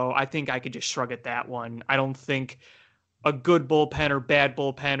 So I think I could just shrug at that one. I don't think a good bullpen or bad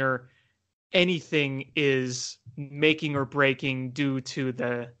bullpen or anything is making or breaking due to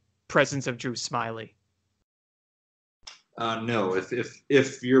the presence of Drew Smiley. No,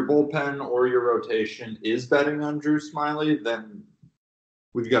 if your bullpen or your rotation is betting on Drew Smiley, then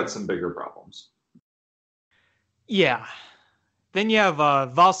we've got some bigger problems. Yeah. Then you have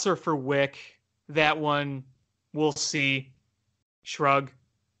Valser for Wick. That one, we'll see. Shrug.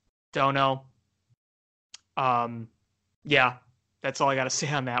 Don't know. Yeah, that's all I got to say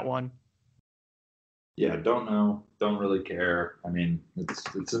on that one. Yeah, don't know. Don't really care. I mean,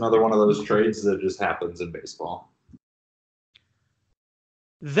 it's another one of those trades that just happens in baseball.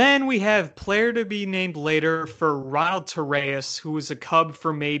 Then we have player to be named later for Ronald Torreyes, who was a Cub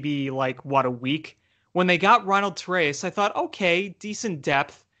for maybe a week. When they got Ronald Torreyes, I thought, okay, decent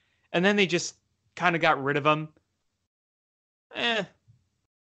depth. And then they just kind of got rid of him.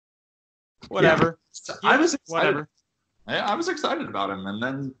 Whatever. Yeah. I was excited. Whatever. I was excited about him. And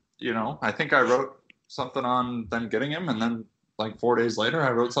then, I think I wrote something on them getting him. And then 4 days later, I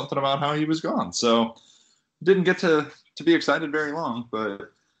wrote something about how he was gone. So didn't get to be excited very long,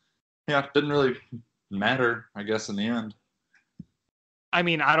 but yeah, it didn't really matter, I guess, in the end. I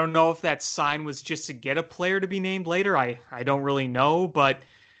mean, I don't know if that sign was just to get a player to be named later. I don't really know, but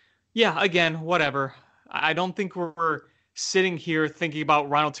yeah, again, whatever. I don't think we're sitting here thinking about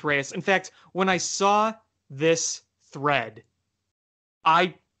Ronald Torreyes. In fact, when I saw this thread,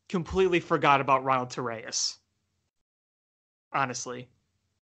 I completely forgot about Ronald Torreyes. Honestly.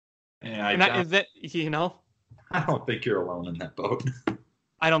 Yeah, I don't think you're alone in that boat.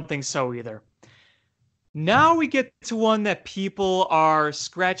 I don't think so either. Now we get to one that people are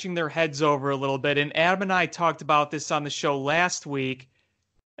scratching their heads over a little bit, and Adam and I talked about this on the show last week.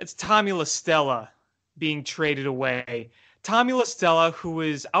 It's Tommy La Stella being traded away. Tommy La Stella, who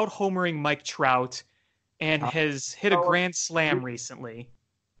is out homering Mike Trout, and has hit a grand slam recently.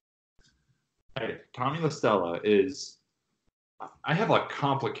 Tommy La Stella is. I have a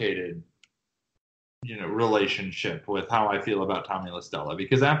complicated, relationship with how I feel about Tommy La Stella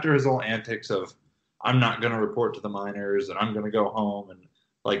because after his whole antics of, I'm not going to report to the minors and I'm going to go home and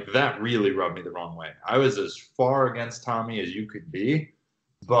like that really rubbed me the wrong way. I was as far against Tommy as you could be,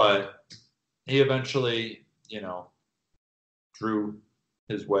 but he eventually, drew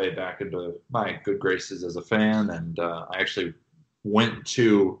his way back into my good graces as a fan, and I actually went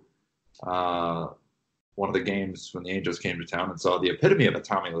to one of the games when the Angels came to town and saw the epitome of a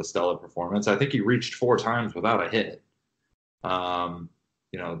Tommy La Stella performance. I think he reached 4 times without a hit.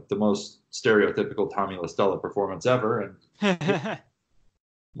 The most stereotypical Tommy La Stella performance ever, and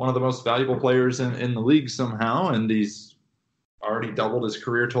one of the most valuable players in the league somehow, and he's already doubled his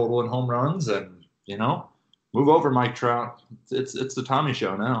career total in home runs, and, move over, Mike Trout. It's the Tommy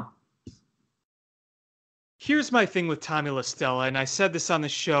show now. Here's my thing with Tommy La Stella, and I said this on the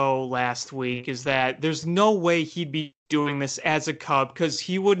show last week, is that there's no way he'd be doing this as a Cub because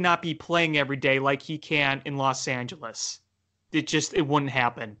he would not be playing every day like he can in Los Angeles. It wouldn't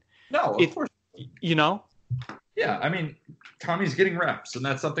happen. No, of course. Yeah, I mean, Tommy's getting reps, and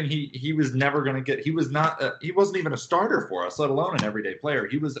that's something he was never going to get. He wasn't even a starter for us, let alone an everyday player.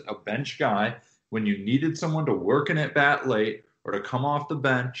 He was a bench guy when you needed someone to work an at bat late or to come off the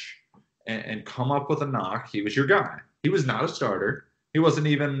bench and come up with a knock. He was your guy. He was not a starter. He wasn't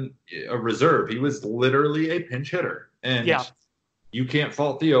even a reserve. He was literally a pinch hitter. And you can't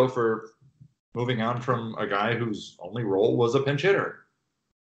fault Theo for moving on from a guy whose only role was a pinch hitter.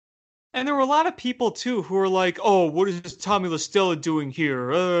 And there were a lot of people, too, who were like, oh, what is Tommy La Stella doing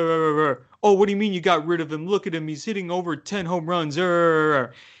here? Oh, what do you mean you got rid of him? Look at him. He's hitting over 10 home runs.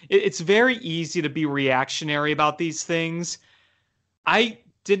 It's very easy to be reactionary about these things. I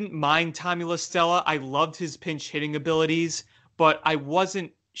didn't mind Tommy La Stella. I loved his pinch hitting abilities, but I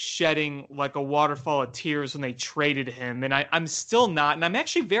wasn't shedding like a waterfall of tears when they traded him. And I'm still not. And I'm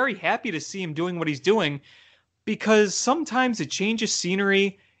actually very happy to see him doing what he's doing because sometimes a change of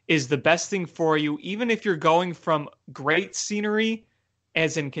scenery is the best thing for you, even if you're going from great scenery,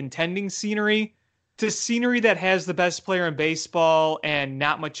 as in contending scenery, to scenery that has the best player in baseball and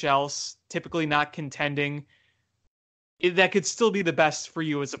not much else, typically not contending. That could still be the best for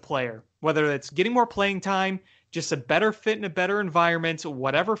you as a player, whether it's getting more playing time, just a better fit in a better environment,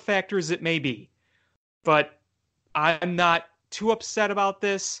 whatever factors it may be. But I'm not too upset about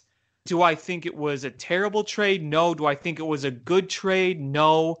this. Do I think it was a terrible trade? No. Do I think it was a good trade?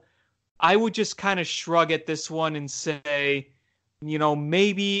 No. I would just kind of shrug at this one and say,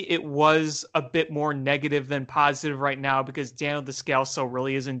 maybe it was a bit more negative than positive right now because Daniel Descalso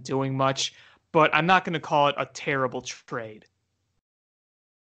really isn't doing much, but I'm not going to call it a terrible trade.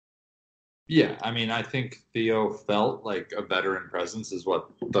 Yeah, I mean, I think Theo felt like a veteran presence is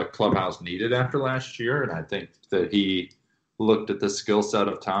what the clubhouse needed after last year, and I think that he looked at the skill set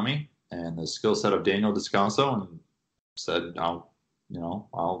of Tommy and the skill set of Daniel Descalso and said, I'll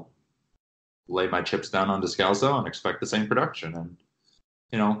lay my chips down on Descalso and expect the same production. And,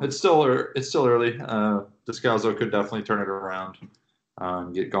 it's still early. Descalso could definitely turn it around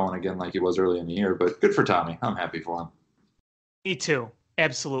and get going again like he was early in the year, but good for Tommy. I'm happy for him. Me too.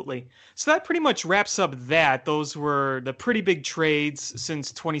 Absolutely. So that pretty much wraps up that. Those were the pretty big trades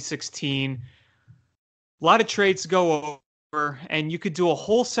since 2016. A lot of trades to go over, and you could do a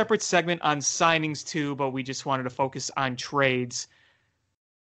whole separate segment on signings too, but we just wanted to focus on trades.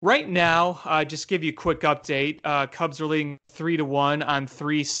 Right now, just give you a quick update. Cubs are leading 3-1 on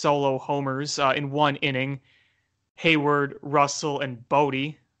 3 solo homers in 1 inning. Hayward, Russell, and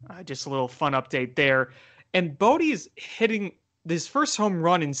Bodie. Just a little fun update there. And Bodie is hitting his first home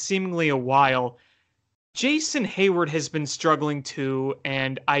run in seemingly a while. Jason Hayward has been struggling too,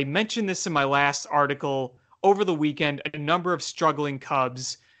 and I mentioned this in my last article over the weekend, a number of struggling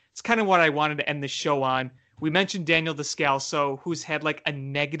Cubs. It's kind of what I wanted to end the show on. We mentioned Daniel Descalso, who's had like a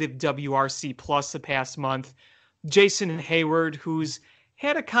negative WRC plus the past month. Jason Hayward, who's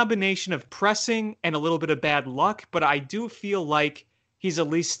had a combination of pressing and a little bit of bad luck, but I do feel like he's at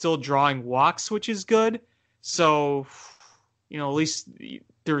least still drawing walks, which is good. So, at least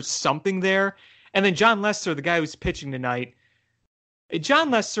there's something there. And then John Lester, the guy who's pitching tonight.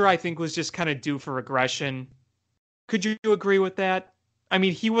 John Lester, I think, was just kind of due for regression. Could you agree with that? I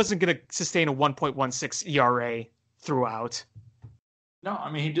mean, he wasn't going to sustain a 1.16 ERA throughout. No,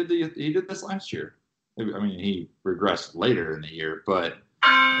 I mean, he did this last year. I mean, he regressed later in the year, but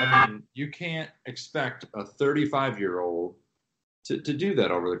I mean, you can't expect a 35-year-old to do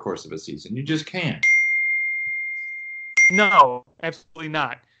that over the course of a season. You just can't. No, absolutely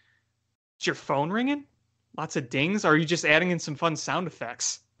not. Is your phone ringing? Lots of dings? Or are you just adding in some fun sound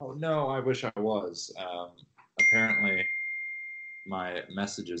effects? Oh no, I wish I was. Apparently, my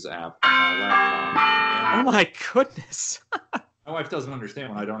messages app on my laptop. Oh my goodness. My wife doesn't understand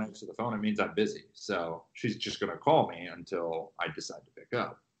when I don't answer the phone. It means I'm busy. So she's just going to call me until I decide to pick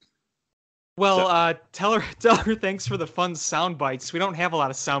up. Well, So, tell her thanks for the fun sound bites. We don't have a lot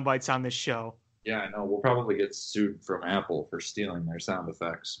of sound bites on this show. yeah, I know we'll probably get sued from Apple for stealing their sound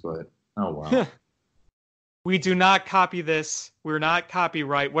effects, but oh well. We do not copy this. We're not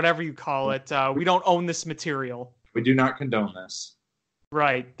copyright, whatever you call it. We don't own this material. We do not condone this.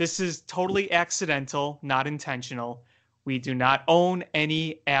 Right. This is totally accidental, not intentional. We do not own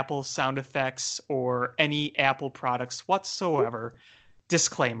any Apple sound effects or any Apple products whatsoever.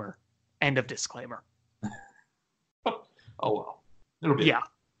 Disclaimer. End of disclaimer. Oh well. It'll be. Yeah.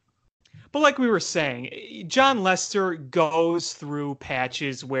 But like we were saying, John Lester goes through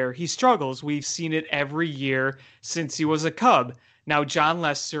patches where he struggles. We've seen it every year since he was a Cub. Now, John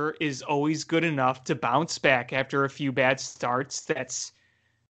Lester is always good enough to bounce back after a few bad starts. That's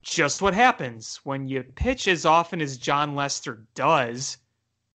just what happens. When you pitch as often as John Lester does,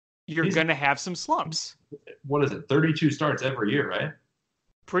 you're going to have some slumps. What is it? 32 starts every year, right?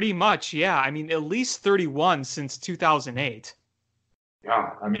 Pretty much, yeah. I mean, at least 31 since 2008.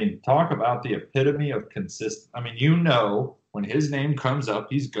 God, I mean, talk about the epitome of consistent. I mean, you know, when his name comes up,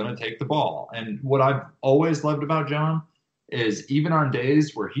 he's going to take the ball. And what I've always loved about John is even on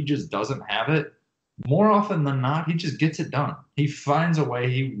days where he just doesn't have it, more often than not, he just gets it done. He finds a way,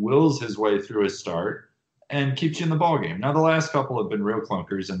 he wills his way through his start and keeps you in the ball game. Now, the last couple have been real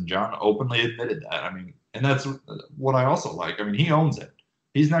clunkers, and John openly admitted that. I mean, and that's what I also like. I mean, he owns it.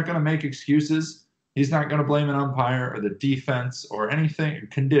 He's not going to make excuses. He's not going to blame an umpire or the defense or anything,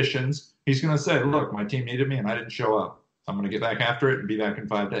 conditions. He's going to say, look, my team needed me and I didn't show up. I'm going to get back after it and be back in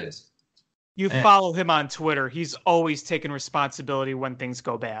 5 days. You follow him on Twitter. He's always taking responsibility when things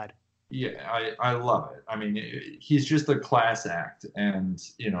go bad. Yeah, I love it. I mean, he's just a class act. And,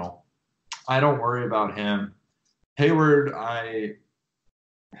 you know, I don't worry about him. Hayward,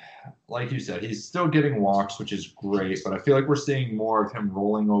 like you said, he's still getting walks, which is great, but I feel like we're seeing more of him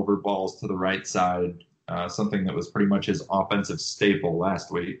rolling over balls to the right side, something that was pretty much his offensive staple last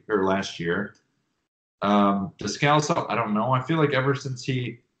year. Descalso, I don't know. I feel like ever since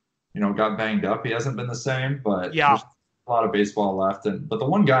he, got banged up, he hasn't been the same, but yeah. There's a lot of baseball left. But the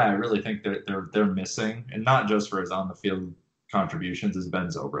one guy I really think that they're missing, and not just for his on the field contributions, is Ben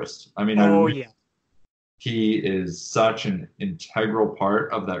Zobrist. I mean, yeah. He is such an integral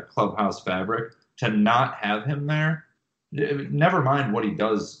part of that clubhouse fabric. To not have him there, never mind what he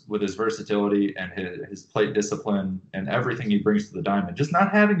does with his versatility and his plate discipline and everything he brings to the diamond, just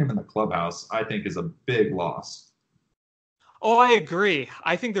not having him in the clubhouse, I think, is a big loss. Oh, I agree.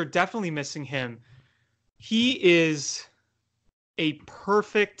 I think they're definitely missing him. He is a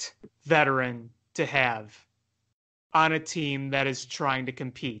perfect veteran to have on a team that is trying to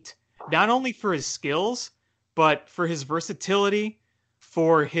compete. Not only for his skills, but for his versatility,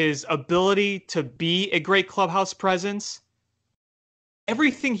 for his ability to be a great clubhouse presence.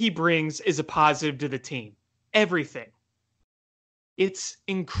 Everything he brings is a positive to the team. Everything. It's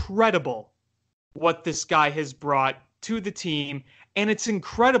incredible what this guy has brought to the team, and it's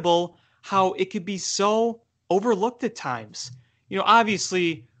incredible how it could be so overlooked at times.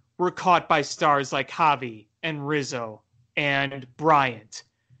 Obviously, we're caught by stars like Javi and Rizzo and Bryant.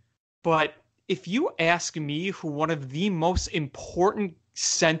 But if you ask me who one of the most important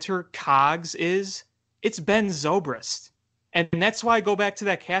center cogs is, it's Ben Zobrist. And that's why I go back to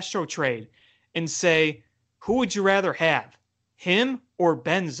that Castro trade and say, who would you rather have, him or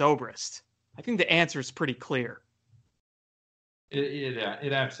Ben Zobrist? I think the answer is pretty clear.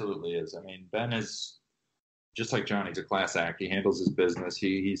 It absolutely is. I mean, Ben is just like John. He's a class act. He handles his business.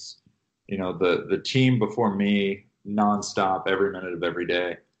 He's the team before me nonstop every minute of every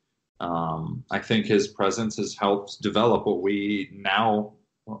day. I think his presence has helped develop what we now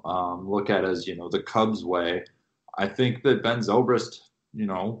look at as, the Cubs way. I think that Ben Zobrist,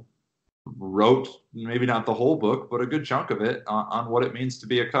 wrote maybe not the whole book, but a good chunk of it on what it means to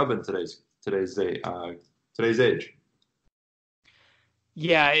be a Cub in today's age.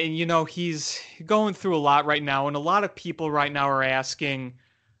 Yeah, and he's going through a lot right now, and a lot of people right now are asking,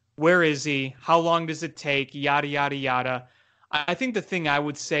 where is he? How long does it take? Yada, yada, yada. I think the thing I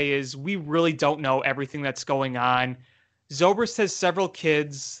would say is we really don't know everything that's going on. Zobrist has several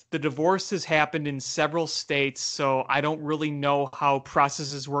kids. The divorce has happened in several states, so I don't really know how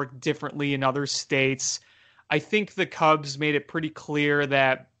processes work differently in other states. I think the Cubs made it pretty clear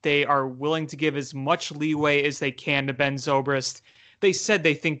that they are willing to give as much leeway as they can to Ben Zobrist. they said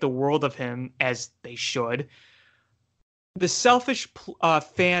they think the world of him, as they should. The selfish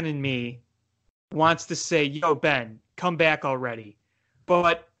fan in me wants to say, yo, Ben, come back already.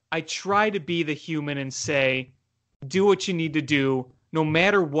 But I try to be the human and say, do what you need to do. No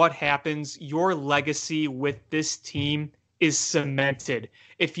matter what happens, your legacy with this team is cemented.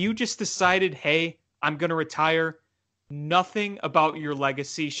 If you just decided, hey, I'm going to retire, nothing about your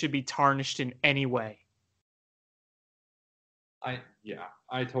legacy should be tarnished in any way.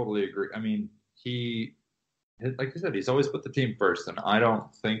 I totally agree. I mean, like you said, he's always put the team first, and I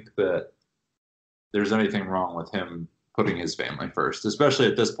don't think that there's anything wrong with him putting his family first, especially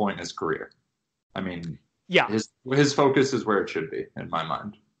at this point in his career. I mean, yeah, his focus is where it should be in my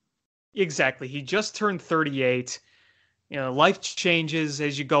mind. Exactly. He just turned 38. Life changes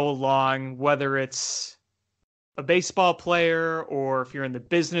as you go along, whether it's a baseball player or if you're in the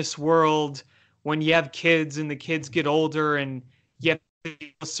business world. When you have kids and the kids get older and you have to do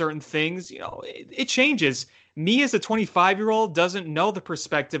certain things, it changes. Me as a 25-year-old doesn't know the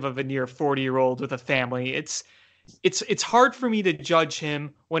perspective of a near 40-year-old with a family. It's hard for me to judge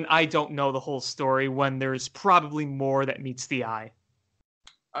him when I don't know the whole story, when there's probably more that meets the eye.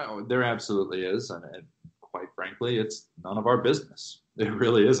 There absolutely is, and quite frankly, it's none of our business. It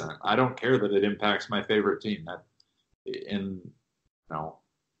really isn't. I don't care that it impacts my favorite team. That in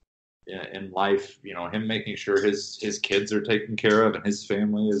life, him making sure his kids are taken care of and his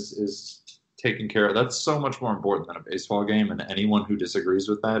family is taken care of. That's so much more important than a baseball game. And anyone who disagrees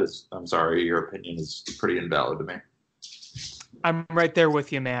with that I'm sorry, your opinion is pretty invalid to me. I'm right there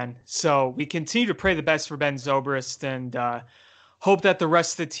with you, man. So we continue to pray the best for Ben Zobrist and hope that the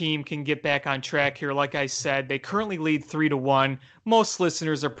rest of the team can get back on track here. Like I said, they currently lead 3-1. Most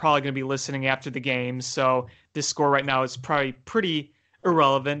listeners are probably going to be listening after the game, so this score right now is probably pretty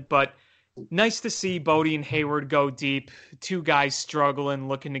irrelevant, but nice to see Bodie and Hayward go deep. Two guys struggling,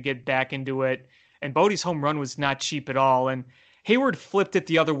 looking to get back into it. And Bodie's home run was not cheap at all. And Hayward flipped it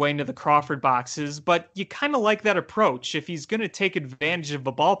the other way into the Crawford boxes, but you kind of like that approach. If he's going to take advantage of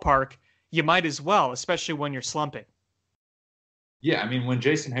a ballpark, you might as well, especially when you're slumping. Yeah, I mean, when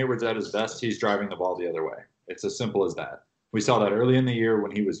Jason Hayward's at his best, he's driving the ball the other way. It's as simple as that. We saw that early in the year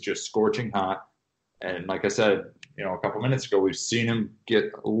when he was just scorching hot. And like I said, a couple minutes ago, we've seen him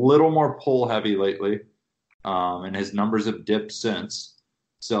get a little more pull heavy lately, and his numbers have dipped since.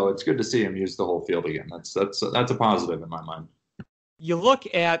 So it's good to see him use the whole field again. That's a positive in my mind. You look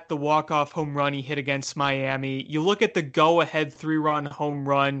at the walk-off home run he hit against Miami. You look at the go-ahead 3-run home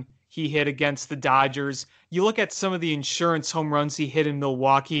run he hit against the Dodgers. You look at some of the insurance home runs he hit in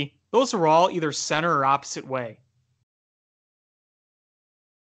Milwaukee. Those are all either center or opposite way.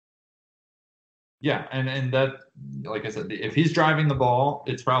 Yeah, and that, like I said, if he's driving the ball,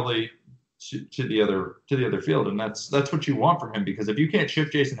 it's probably to the other field, and that's what you want from him, because if you can't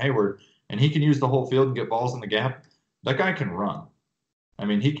shift Jason Hayward and he can use the whole field and get balls in the gap, that guy can run. I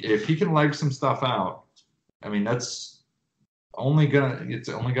mean, if he can leg some stuff out, I mean, it's only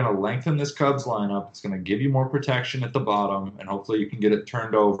gonna lengthen this Cubs lineup. It's gonna give you more protection at the bottom, and hopefully you can get it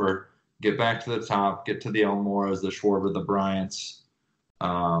turned over, get back to the top, get to the Almoras, the Schwarber, the Bryants.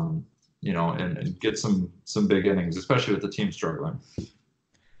 And get some big innings, especially with the team struggling.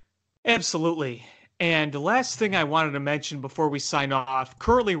 Absolutely. And the last thing I wanted to mention before we sign off,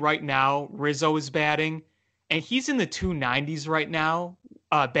 currently right now, Rizzo is batting, and he's in the 290s right now,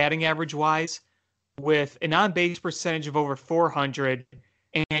 batting average-wise, with an on-base percentage of over 400.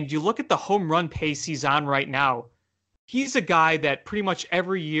 And you look at the home run pace he's on right now, he's a guy that pretty much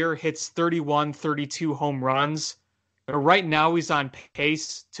every year hits 31, 32 home runs. Right now, he's on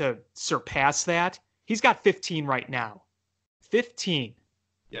pace to surpass that. He's got 15 right now. 15.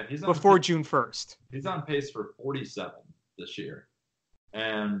 Yeah, he's before June 1st. He's on pace for 47 this year.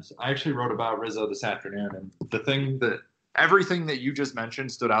 And I actually wrote about Rizzo this afternoon. And everything that you just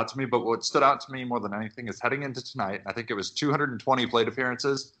mentioned stood out to me. But what stood out to me more than anything is heading into tonight, I think it was 220 plate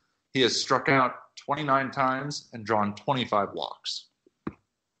appearances. He has struck out 29 times and drawn 25 walks.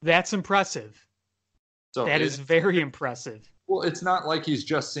 That's impressive. So that is very impressive. Well, it's not like he's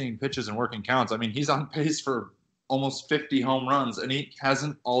just seeing pitches and working counts. I mean, he's on pace for almost 50 home runs, and he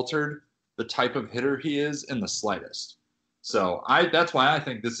hasn't altered the type of hitter he is in the slightest. So that's why I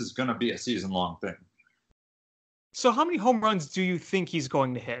think this is going to be a season-long thing. So how many home runs do you think he's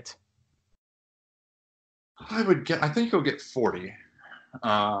going to hit? I think he'll get 40.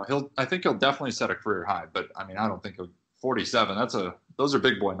 I think he'll definitely set a career high, but I mean, I don't think 47. Those are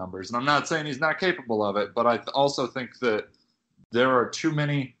big boy numbers, and I'm not saying he's not capable of it, but I also think that there are too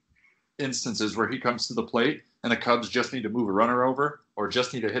many instances where he comes to the plate and the Cubs just need to move a runner over or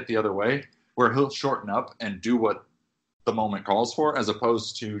just need to hit the other way, where he'll shorten up and do what the moment calls for, as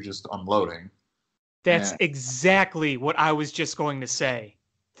opposed to just unloading. That's And exactly what I was just going to say.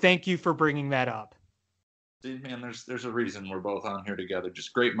 Thank you for bringing that up. see, man, there's a reason we're both on here together.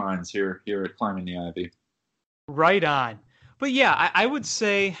 Just great minds here at Climbing the Ivy. Right on. But yeah, I would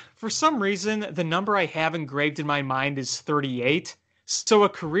say for some reason, the number I have engraved in my mind is 38. So a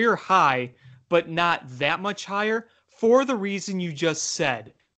career high, but not that much higher for the reason you just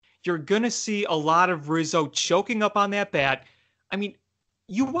said. You're going to see a lot of Rizzo choking up on that bat. I mean,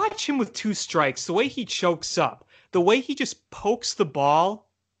 you watch him with two strikes, the way he chokes up, the way he just pokes the ball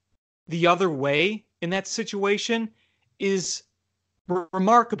the other way in that situation is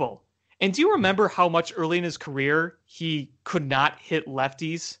remarkable. And do you remember how much early in his career he could not hit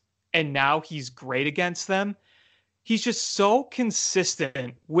lefties and now he's great against them? He's just so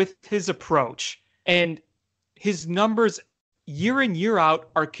consistent with his approach, and his numbers year in, year out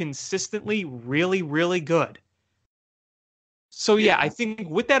are consistently really, really good. So, yeah, I think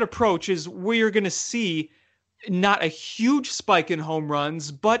with that approach is where you're going to see not a huge spike in home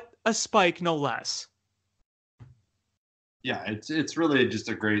runs, but a spike no less. Yeah, it's really just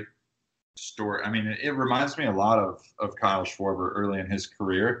a great story. I mean, it reminds me a lot of Kyle Schwarber early in his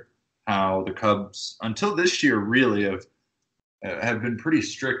career, how the Cubs until this year really have been pretty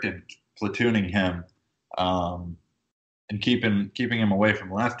strict in platooning him, and keeping him away from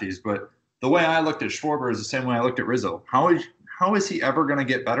lefties. But the way I looked at Schwarber is the same way I looked at Rizzo. How is he ever going to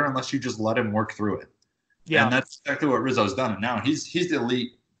get better unless you just let him work through it? Yeah. And that's exactly what Rizzo's done. And now he's the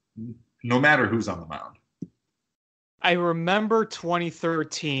elite, no matter who's on the mound. I remember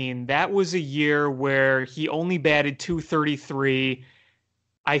 2013. That was a year where he only batted 233.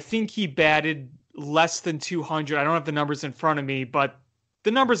 I think he batted less than 200. I don't have the numbers in front of me, but the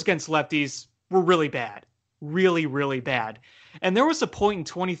numbers against lefties were really bad. Really, really bad. And there was a point in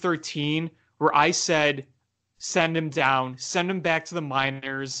 2013 where I said, send him down, send him back to the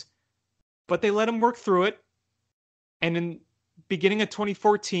minors. But they let him work through it. And in beginning of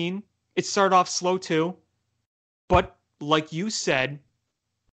 2014, it started off slow too. But like you said,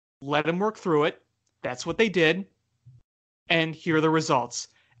 let him work through it. That's what they did. And here are the results.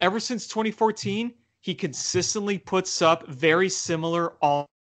 Ever since 2014, he consistently puts up very similar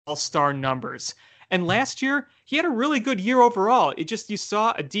all-star numbers. And last year, he had a really good year overall. It just, you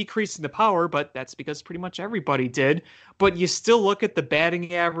saw a decrease in the power, but that's because pretty much everybody did. But you still look at the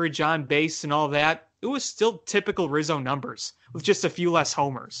batting average on base and all that, it was still typical Rizzo numbers with just a few less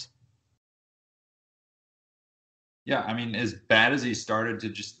homers. Yeah, I mean, as bad as he started to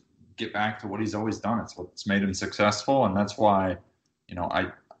just get back to what he's always done, it's what's made him successful, and that's why,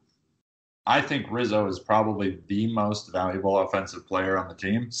 I think Rizzo is probably the most valuable offensive player on the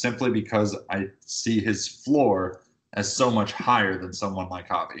team, simply because I see his floor as so much higher than someone like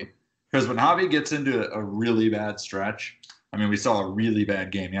Javi. Because when Javi gets into a really bad stretch, I mean, we saw a really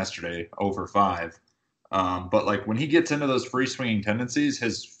bad game yesterday, over 5. But like when he gets into those free swinging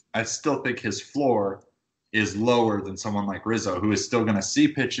tendencies, I still think his floor is lower than someone like Rizzo, who is still going to see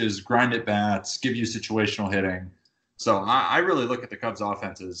pitches, grind at bats, give you situational hitting. So I really look at the Cubs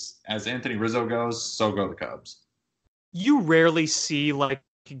offense as Anthony Rizzo goes, so go the Cubs. You rarely see like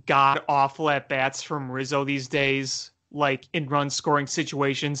god awful at bats from Rizzo these days, like in run scoring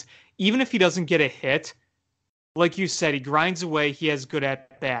situations. Even if he doesn't get a hit, like you said, he grinds away. He has good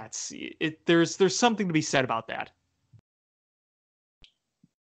at bats. There's something to be said about that.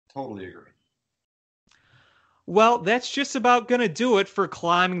 Totally agree. Well, that's just about going to do it for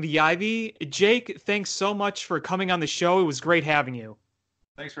Climbing the Ivy. Jake, thanks so much for coming on the show. It was great having you.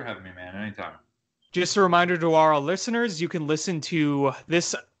 Thanks for having me, man. Anytime. Just a reminder to our listeners, you can listen to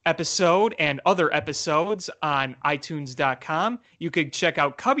this episode and other episodes on iTunes.com. You could check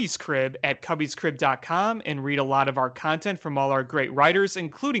out Cubby's Crib at cubby'scrib.com and read a lot of our content from all our great writers,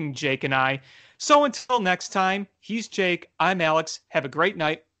 including Jake and I. So until next time, he's Jake, I'm Alex. Have a great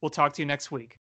night. We'll talk to you next week.